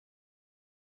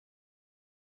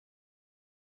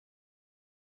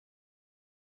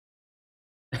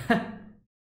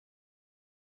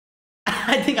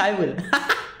 I think I will.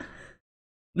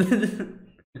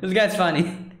 This guy's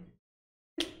funny.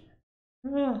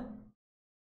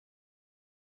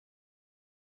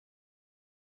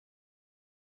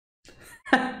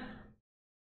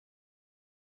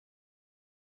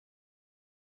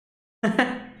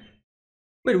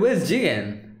 Wait, where's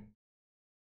Jigen?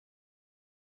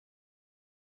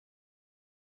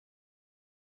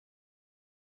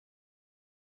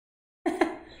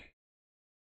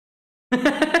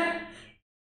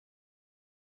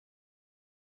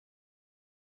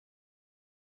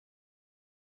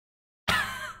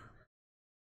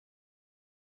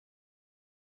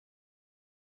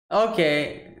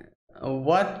 Okay.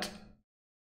 What?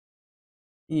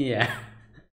 Yeah.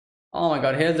 Oh my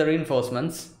god, here's the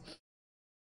reinforcements.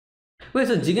 Wait,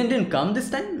 so Jigen didn't come this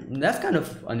time? That's kind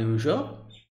of unusual.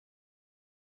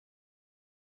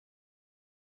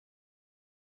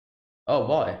 Oh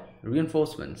boy,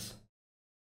 reinforcements.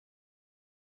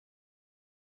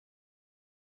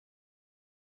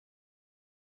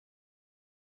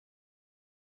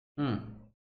 Hmm.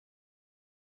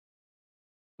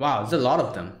 Wow, there's a lot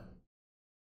of them.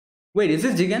 Wait, is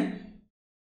this Jigen?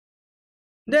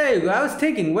 There you go. I was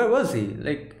thinking, where was he?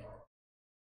 Like,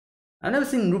 I've never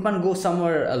seen Rupan go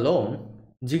somewhere alone.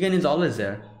 Jigen is always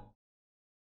there.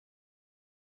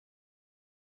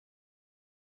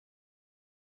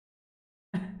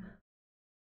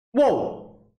 Whoa!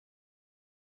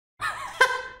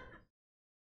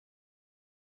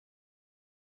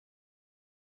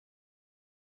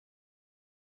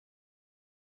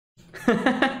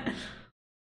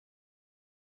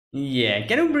 Yeah,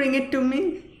 can you bring it to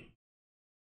me?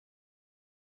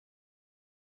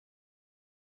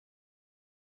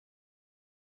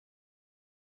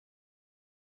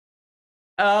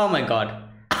 Oh my god.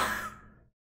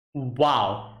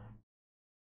 Wow.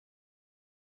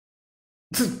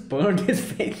 Just burned his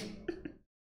face.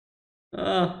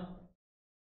 Uh,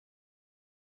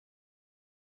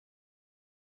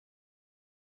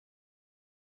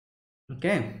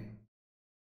 okay.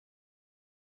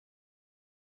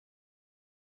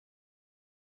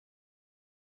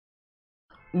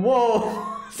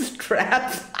 Whoa!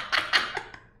 Straps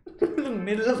in the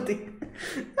middle of the.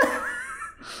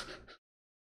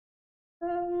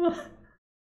 Oh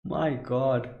my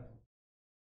god.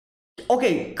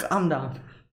 Okay, calm down.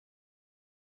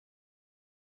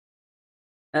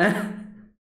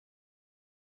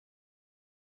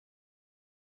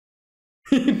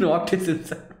 He knocked his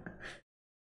inside.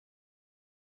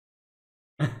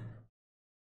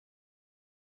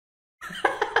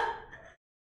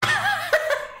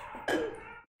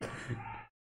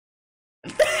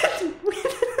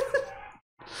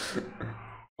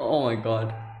 Oh my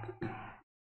god.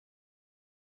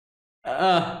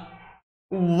 Uh,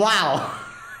 wow.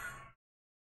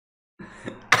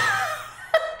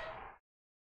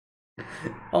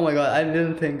 Oh my god, I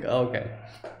didn't think. Okay.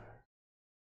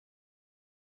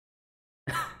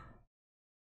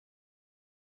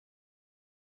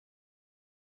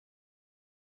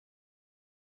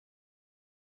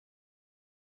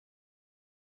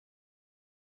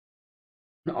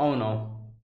 Oh no.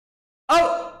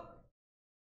 Oh!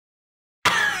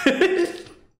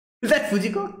 Is that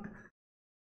Fujiko?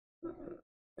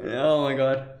 Oh my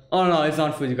god. Oh no, it's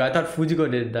not Fujiko. I thought Fujiko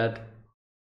did that.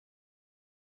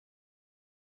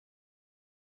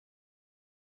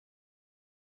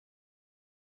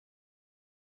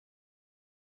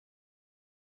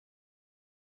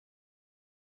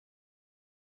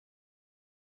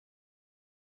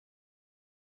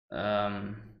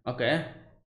 Okay.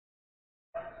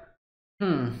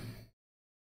 Hmm.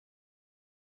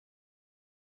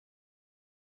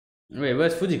 Wait,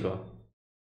 where's Fujiko?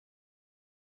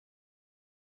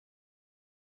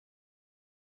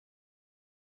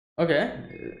 Okay.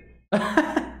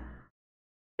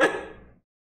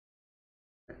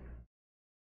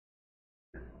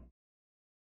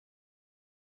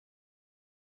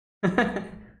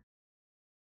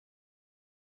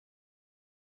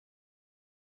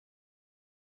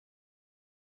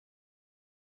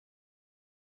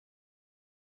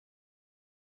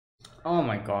 Oh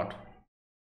my god.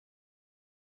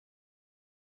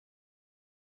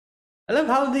 I love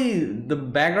how the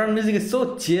background music is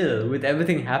so chill with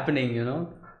everything happening, you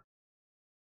know?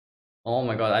 Oh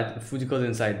my god, Fujiko's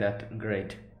inside that.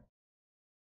 Great.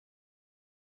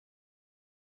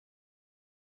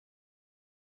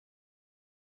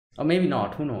 Or maybe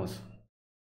not, who knows?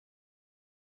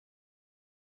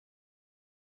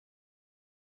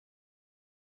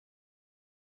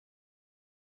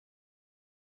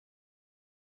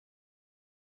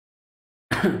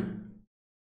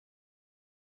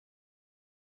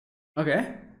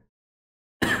 Okay.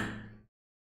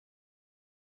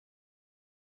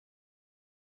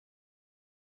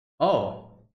 Oh,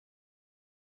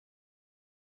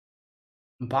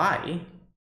 bye.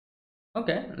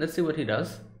 Okay, let's see what he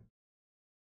does.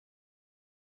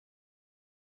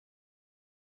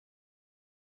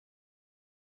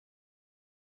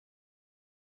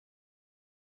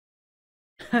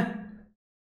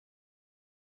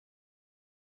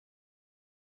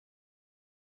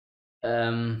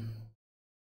 um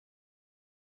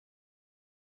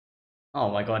oh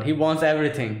my god, he wants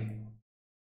everything.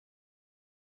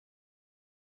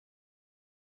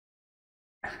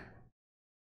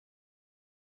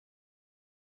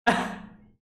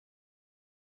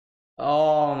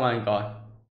 Oh my god.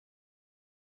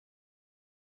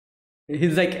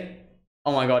 He's like,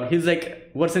 oh my god, he's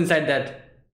like, what's inside that?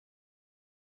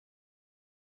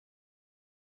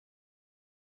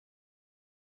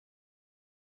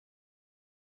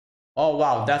 Oh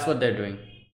wow, that's what they're doing.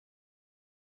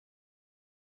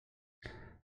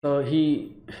 So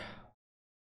he,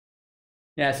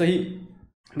 yeah, so he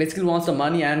basically wants the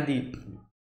money and the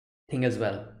thing as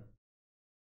well.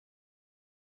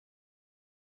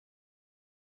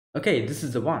 Okay, this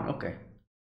is the one. Okay.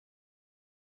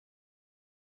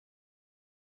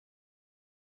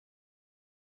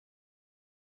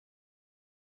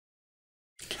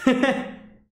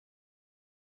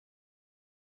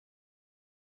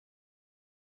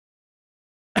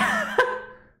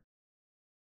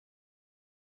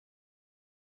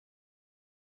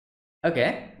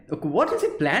 Okay. Okay, what is he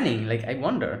planning? Like, I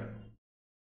wonder.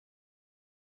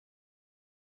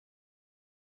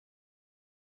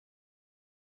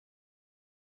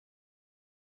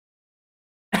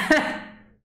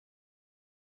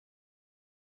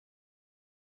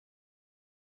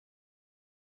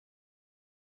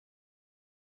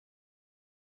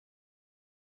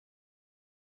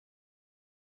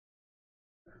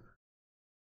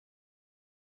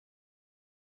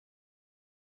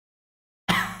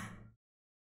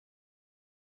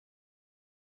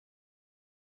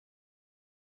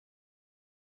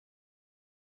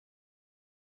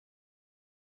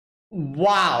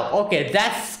 Wow. Okay,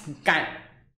 that's kind.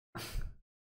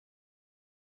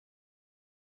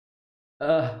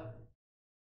 Uh,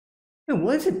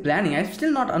 what is he planning? I'm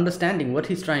still not understanding what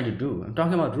he's trying to do. I'm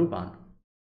talking about Rupan.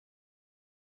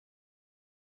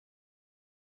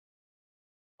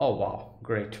 Oh wow,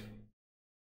 great.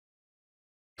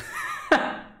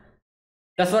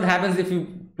 That's what happens if you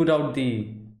put out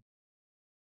the...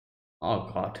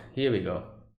 Oh god, here we go.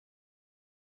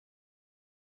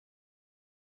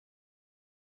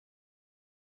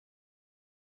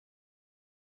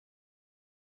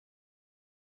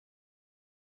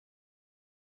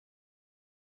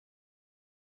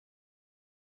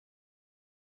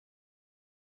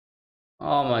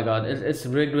 Oh my god, it's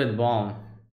rigged with bomb.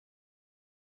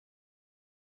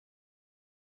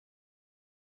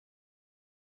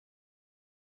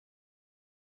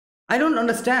 I don't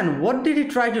understand. What did he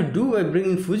try to do by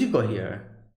bringing Fujiko here?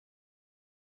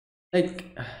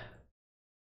 Like,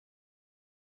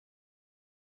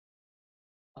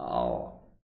 oh,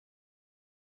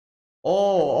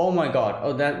 oh my god.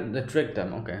 Oh, that tricked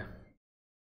them. Okay.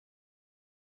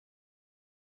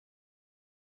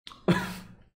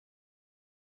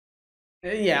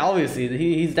 Yeah, obviously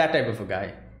he's that type of a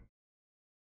guy.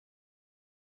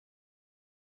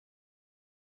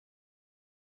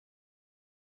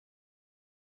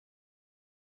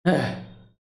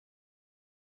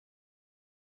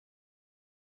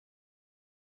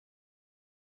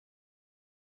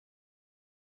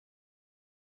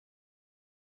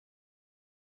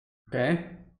 Okay.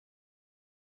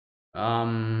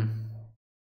 Um.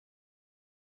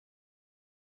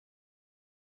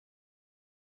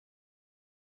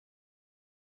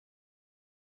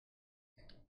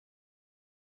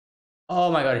 Oh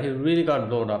my god, he really got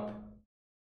blown up.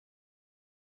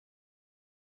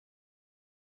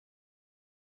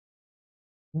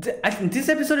 I think this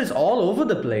episode is all over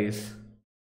the place.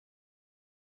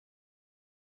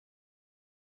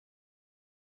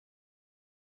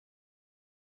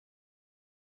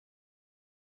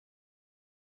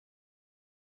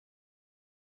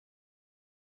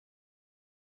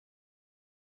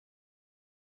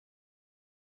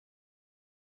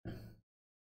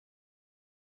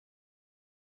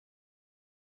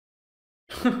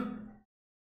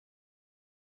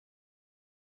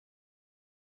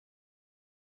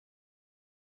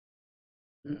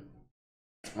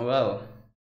 Well,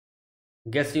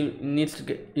 guess you need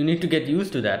to get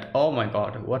used to that. Oh my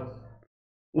god,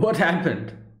 what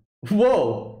happened?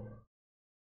 Whoa!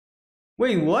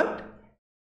 Wait, what?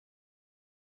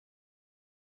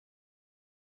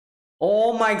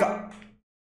 Oh my god.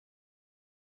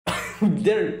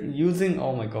 They're using,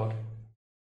 oh my god.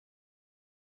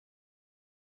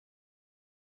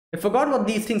 I forgot what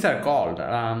these things are called.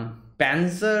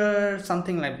 Panzer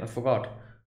something, like I forgot.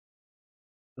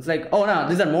 It's like, oh no,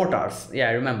 these are mortars. Yeah,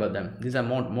 I remember them. These are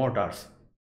mortars.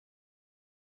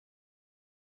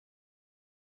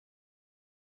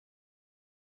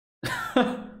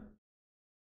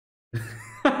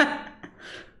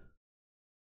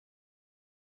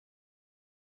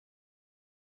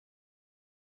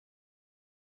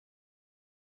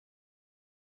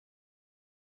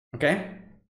 Okay.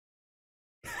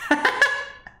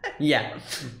 Yeah,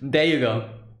 there you go.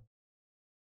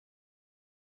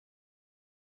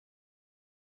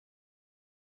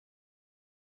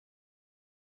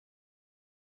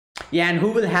 Yeah, and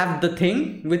who will have the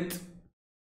thing with...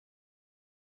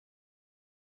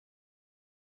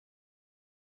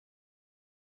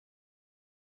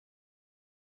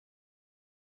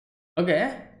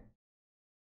 Okay.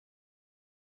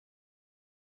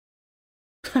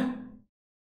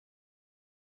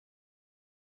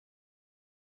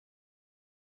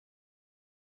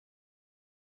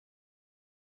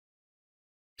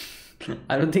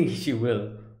 I don't think she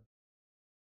will.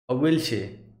 Or will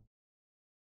she?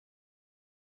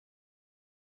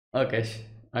 Okay,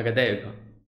 okay, there you go.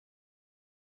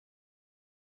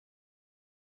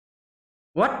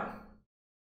 What?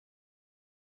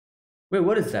 Wait,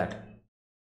 what is that?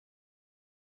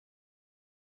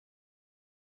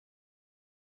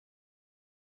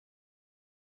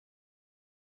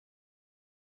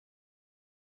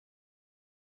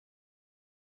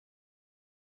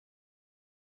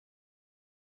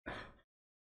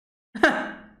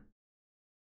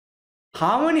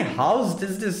 How many houses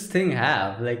does this thing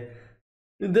have? Like,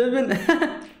 they've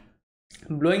been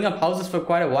blowing up houses for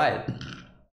quite a while.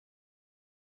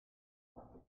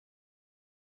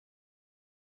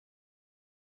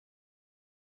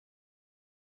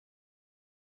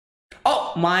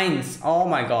 Oh, mines. Oh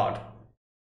my god.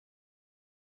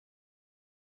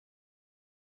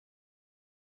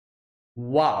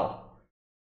 Wow.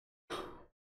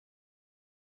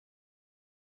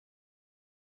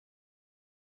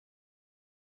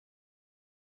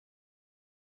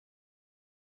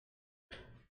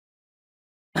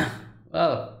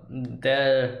 Well,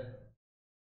 there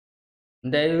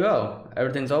you go.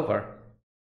 Everything's over.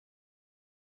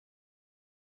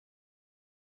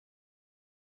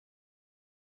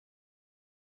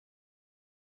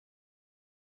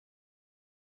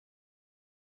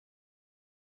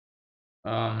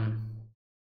 um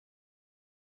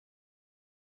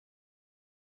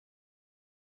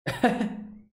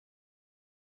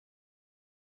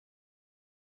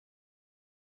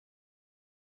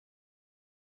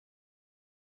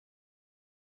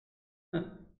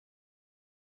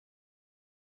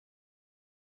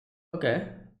okay.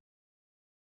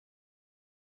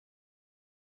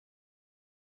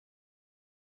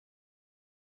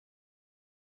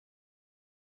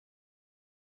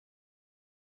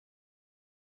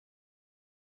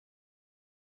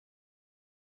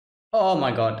 Oh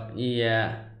my god,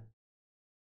 yeah.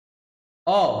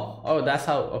 Oh, that's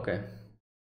how. Okay.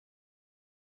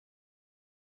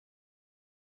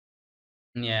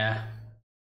 Yeah,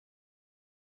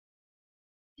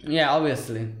 yeah,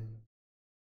 obviously.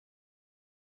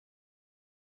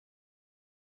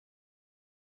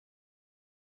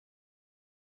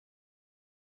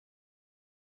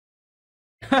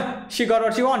 She got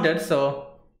what she wanted, so.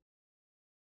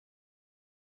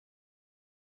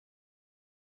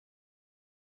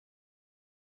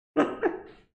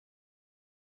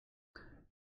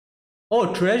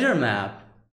 Oh, treasure map.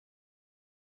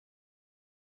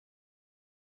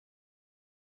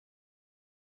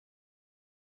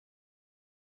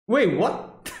 Wait,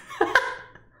 what?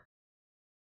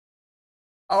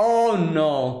 Oh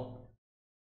no.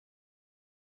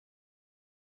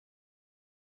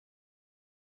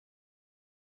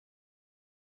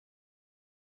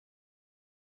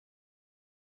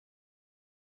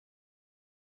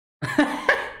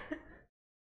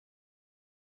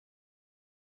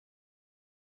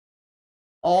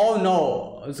 Oh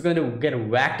no, it's going to get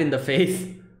whacked in the face.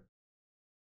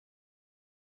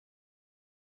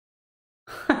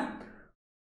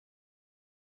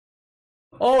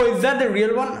 Oh, is that the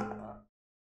real one?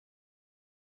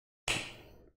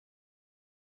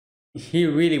 He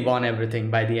really won everything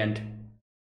by the end.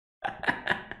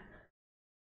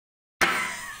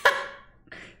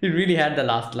 He really had the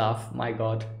last laugh. My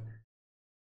god.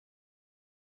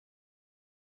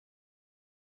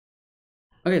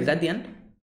 Okay, is that the end?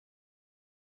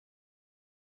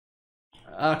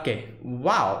 Okay.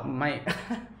 Wow. My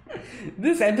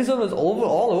this episode was all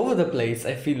over the place.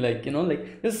 I feel like,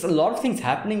 like there's a lot of things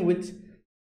happening which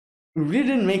really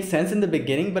didn't make sense in the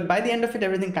beginning, but by the end of it,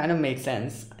 everything kind of made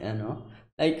sense.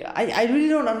 Like I really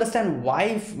don't understand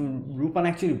why Rupan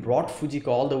actually brought Fujiko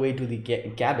all the way to the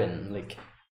cabin. Like,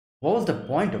 what was the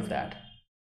point of that?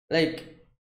 Like,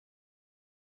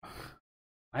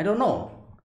 I don't know.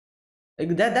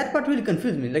 Like that part really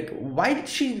confused me. Like, why did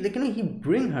she, like, he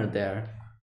bring her there?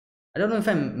 I don't know if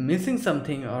I'm missing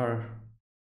something, or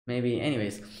maybe.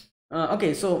 Anyways,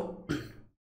 okay. So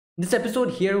this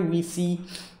episode here we see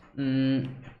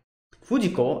um,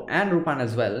 Fujiko and Rupan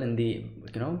as well in the,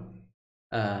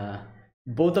 uh,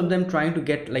 both of them trying to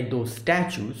get like those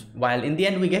statues. While in the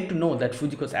end we get to know that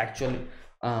Fujiko's actual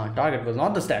target was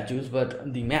not the statues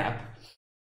but the map.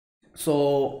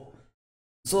 So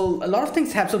a lot of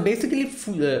things happen. So basically,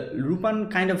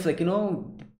 Rupan kind of, like,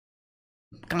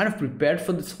 kind of prepared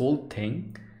for this whole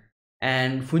thing,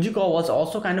 and Fujiko was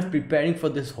also kind of preparing for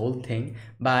this whole thing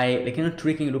by, like,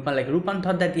 tricking Rupan. Like, Rupan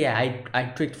thought that, yeah, I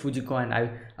tricked Fujiko and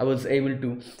I was able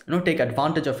to, take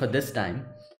advantage of her this time.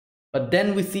 But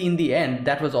then we see in the end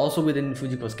that was also within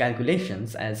Fujiko's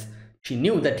calculations, as she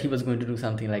knew that he was going to do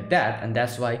something like that, and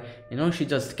that's why, she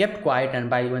just kept quiet. And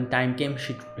by when time came,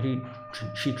 she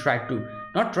tried to,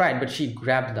 not tried, but she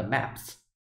grabbed the maps.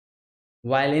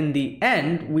 While in the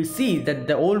end, we see that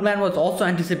the old man was also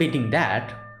anticipating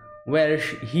that, where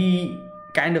he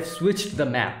kind of switched the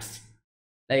maps.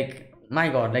 Like, my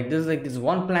god, like this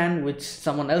one plan which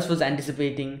someone else was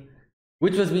anticipating,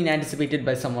 which was being anticipated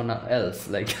by someone else,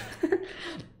 like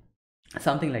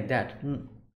something like that.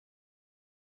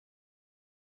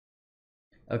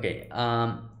 Okay,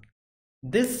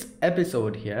 this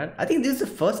episode here, I think this is the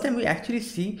first time we actually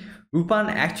see Rupan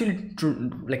actually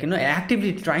like,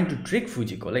 actively trying to trick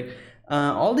Fujiko. Like,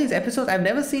 all these episodes I've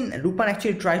never seen Rupan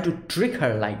actually try to trick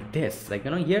her like this. Like,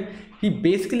 here he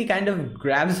basically kind of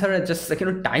grabs her and just, like,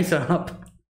 ties her up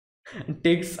and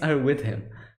takes her with him.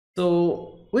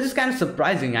 So, which is kind of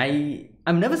surprising.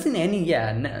 I've never seen any,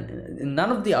 yeah, in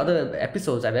none of the other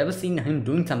episodes I've ever seen him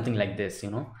doing something like this.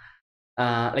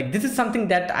 Like, this is something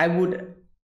that I would,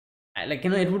 like,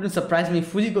 it wouldn't surprise me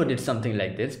if Fujiko did something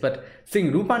like this, but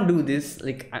seeing Rupan do this,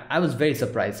 like, I was very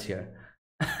surprised here.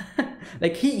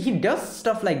 Like, he does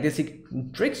stuff like this. He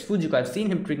tricks Fujiko. I've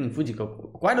seen him tricking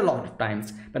Fujiko quite a lot of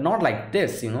times, but not like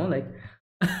this, like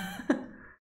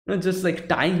just like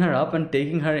tying her up and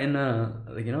taking her in a,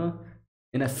 like,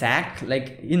 in a sack.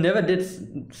 Like, he never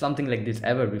did something like this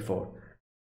ever before.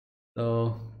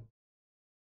 So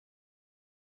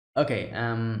Okay,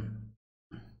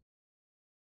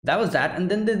 that was that.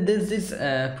 And then there's this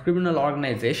criminal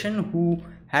organization who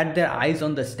had their eyes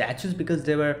on the statues because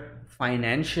they were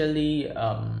financially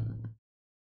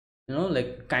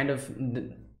like kind of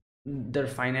they're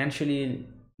financially,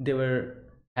 they were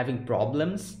having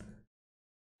problems.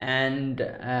 And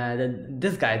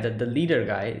this guy, the leader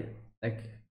guy, like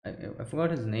I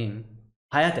forgot his name.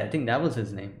 Hayate, I think that was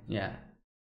his name. Yeah,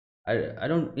 I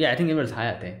don't, yeah, I think it was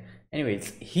Hayate.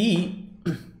 Anyways, he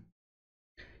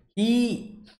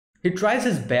he tries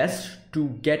his best to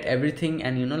get everything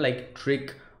and like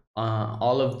trick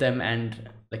all of them, and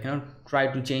like try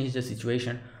to change the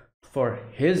situation for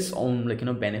his own like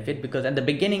benefit. Because at the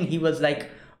beginning he was like,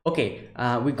 okay,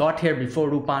 we got here before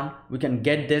Lupin, we can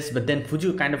get this. But then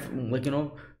Fuji kind of like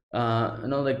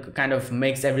like kind of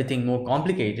makes everything more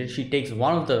complicated. She takes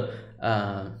one of the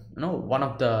one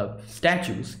of the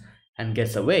statues and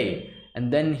gets away.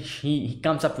 And then he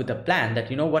comes up with a plan that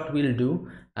what we'll do.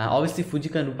 Obviously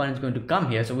Fujika and Lupin is going to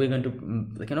come here, so we're going to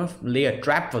like lay a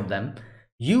trap for them.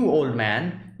 You, old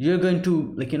man, you're going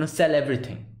to like sell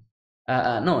everything.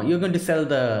 No, you're going to sell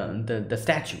the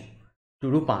statue to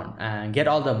Lupin and get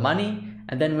all the money.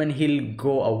 And then when he'll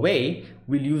go away,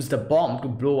 we'll use the bomb to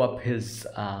blow up his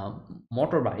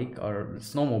motorbike or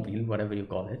snowmobile, whatever you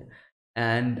call it,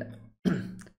 and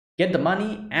get the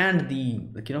money and the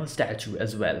like statue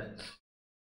as well.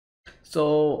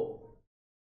 So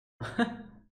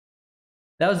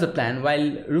that was the plan.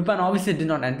 While Lupin obviously did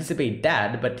not anticipate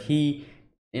that, but he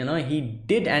he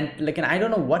did. And like, and I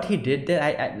don't know what he did there.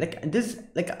 I like this,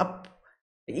 like up,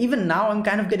 even now I'm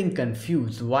kind of getting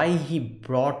confused why he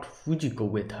brought Fujiko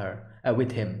with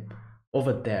with him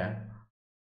over there.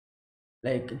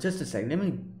 Like, just a second, let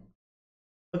me,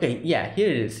 okay, yeah, here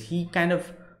it is. He kind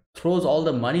of throws all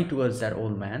the money towards that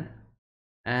old man.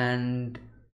 And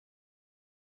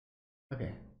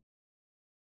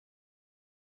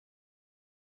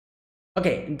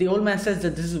okay, the old man says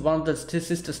that this is one of the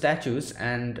sister statues,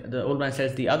 and the old man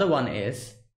says the other one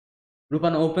is.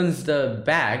 Lupin opens the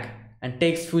bag and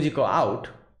takes Fujiko out,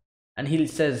 and he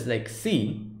says like,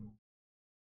 see,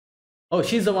 oh,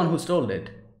 she's the one who stole it.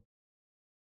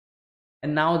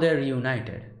 And now they're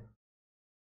reunited.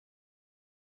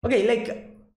 Okay, like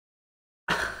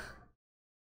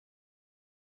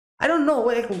I don't know,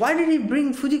 like, why did he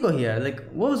bring Fujiko here? Like,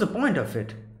 what was the point of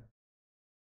it?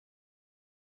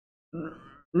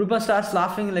 Lupin starts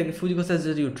laughing, like Fujiko says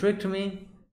that you tricked me.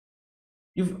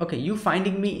 You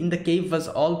finding me in the cave was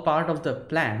all part of the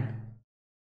plan.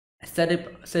 Set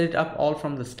it up all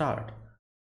from the start.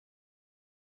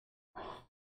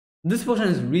 This portion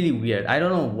is really weird. I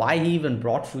don't know why he even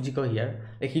brought Fujiko here.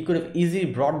 Like, he could have easily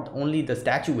brought only the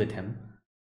statue with him.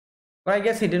 But I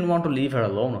guess he didn't want to leave her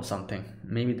alone or something.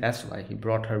 Maybe that's why he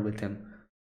brought her with him.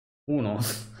 Who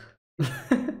knows?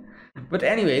 But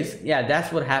anyways, yeah,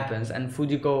 that's what happens. And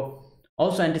Fujiko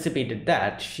also anticipated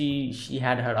that. She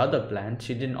had her other plan.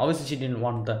 She didn't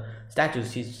want the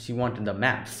statues. She wanted the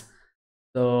maps.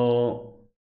 So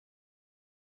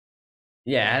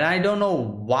yeah, and I don't know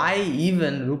why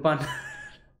even Lupin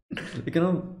like,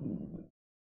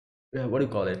 what do you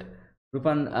call it?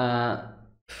 Lupin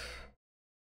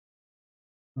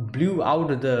blew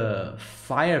out the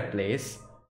fireplace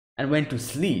and went to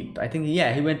sleep. I think,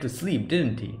 yeah, he went to sleep,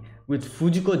 didn't he? With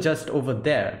Fujiko just over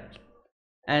there.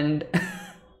 And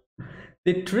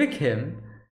they trick him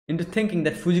into thinking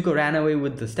that Fujiko ran away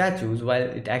with the statues, while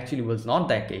it actually was not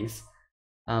that case.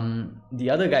 The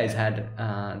other guys had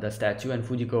the statue and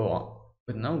Fujiko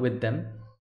with them,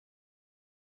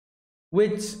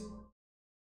 which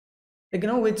like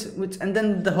which and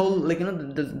then the whole like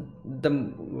the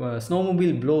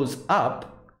snowmobile blows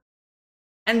up,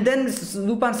 and then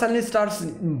Lupin suddenly starts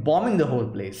bombing the whole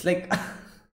place, like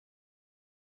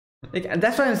like, and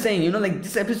that's what I'm saying, like,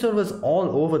 this episode was all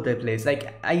over the place.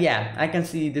 Like, yeah, I can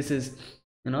see this is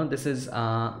this is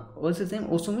what's his name,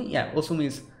 Osumi. Yeah,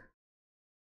 Osumi's.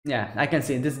 Yeah, I can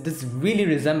see this really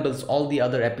resembles all the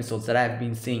other episodes that I've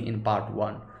been seeing in part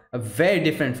 1. Very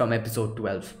different from episode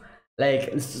 12. Like,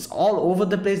 it's just all over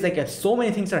the place. Like, so many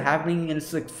things are happening, and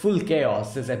it's like full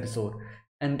chaos this episode.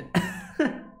 And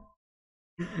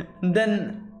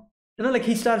then like,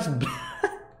 he starts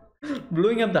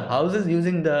blowing up the houses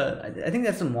using the, I think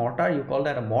that's a mortar. You call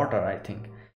that a mortar, I think.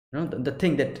 The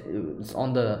thing that is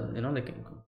on the like,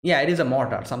 yeah, it is a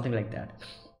mortar, something like that.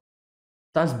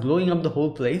 Starts blowing up the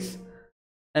whole place,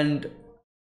 and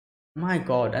my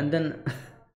god. And then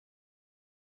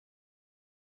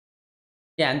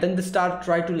yeah, and then they start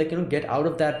try to like get out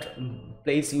of that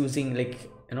place using like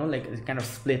like kind of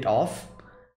split off.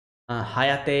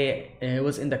 Hayate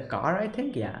was in the car, I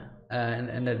think. Yeah,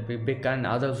 and that big car, and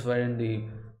others were in the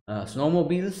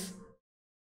snowmobiles.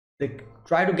 They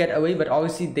try to get away, but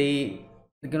obviously they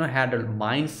had a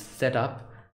mine set up.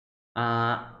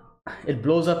 It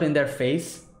blows up in their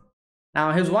face.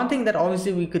 Now here's one thing that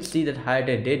obviously we could see that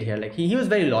Hayate did here. Like he was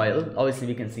very loyal. Obviously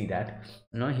we can see that,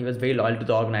 he was very loyal to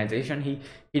the organization. He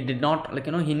did not,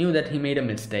 he knew that he made a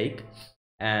mistake,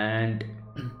 and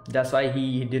that's why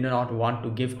he did not want to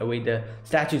give away the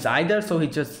statues either. So he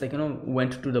just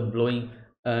went to the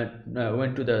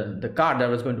went to the car that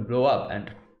was going to blow up, and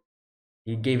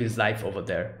he gave his life over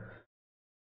there.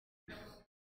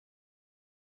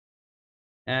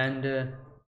 And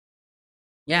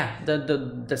yeah,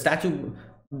 the statue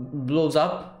blows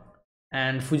up,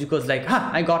 and Fujiko's like, "Ha!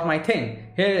 I got my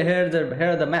thing. Here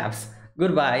are the maps.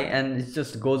 Goodbye," and it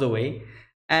just goes away.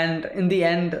 And in the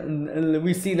end,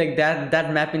 we see like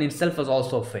that map in itself was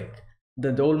also fake.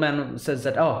 The old man says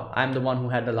that, "Oh, I'm the one who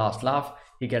had the last laugh."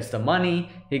 He gets the money,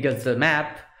 he gets the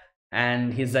map,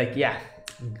 and he's like, "Yeah,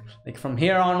 like from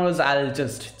here onwards, I'll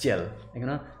just chill.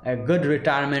 A good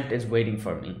retirement is waiting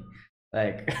for me."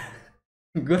 Like.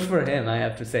 Good for him, I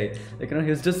have to say. He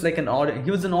was just like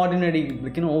he was an ordinary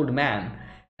old man,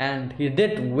 and he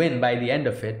did win by the end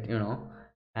of it,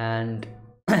 and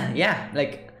yeah,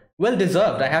 like well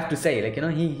deserved, I have to say.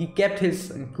 He kept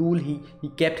his cool, he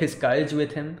kept his courage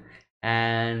with him,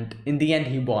 and in the end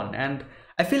he won. And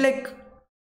I feel like,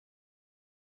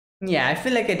 yeah, I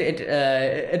feel like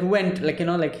it went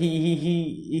like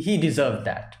he deserved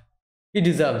that. He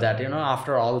deserved that,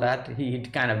 after all that, he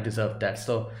kind of deserved that.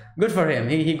 So good for him.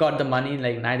 He got the money.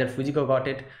 Like neither Fujiko got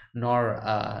it nor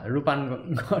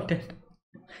Lupin got it,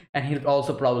 and he'll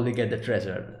also probably get the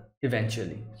treasure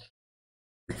eventually.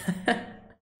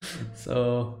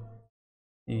 So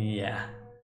yeah,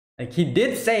 like he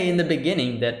did say in the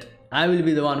beginning that I will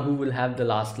be the one who will have the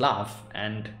last laugh,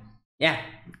 and yeah,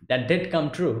 that did come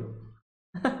true.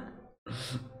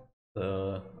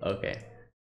 So okay,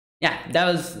 yeah, that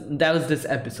was this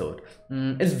episode.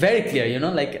 It's very clear,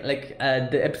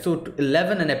 the episode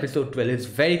 11 and episode 12, it's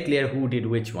very clear who did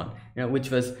which one,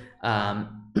 which was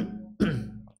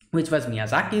which was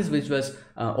Miyazaki's, which was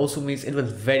Osumi's. It was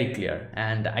very clear,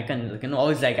 and I can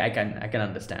always I can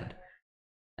understand.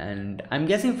 And I'm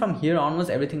guessing from here onwards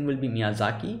everything will be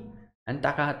Miyazaki and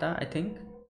Takahata, I think.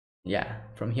 Yeah,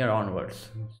 from here onwards.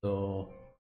 So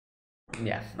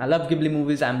yeah, I love Ghibli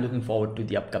movies. I'm looking forward to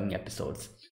the upcoming episodes,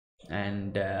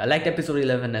 and I liked episode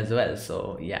 11 as well.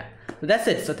 So yeah, so that's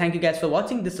it. So thank you guys for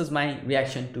watching. This was my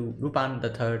reaction to Lupin the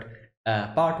Third,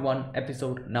 part 1,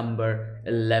 episode number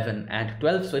 11 and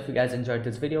 12. So if you guys enjoyed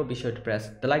this video, be sure to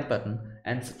press the like button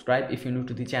and subscribe if you're new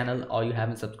to the channel or you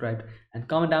haven't subscribed, and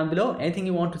comment down below anything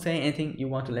you want to say, anything you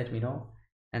want to let me know,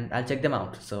 and I'll check them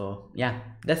out. So yeah,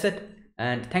 that's it,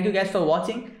 and thank you guys for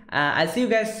watching. I'll see you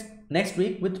guys next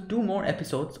week with 2 more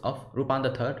episodes of Lupin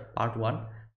the Third part 1.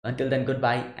 Until then,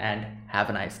 goodbye and have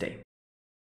a nice day.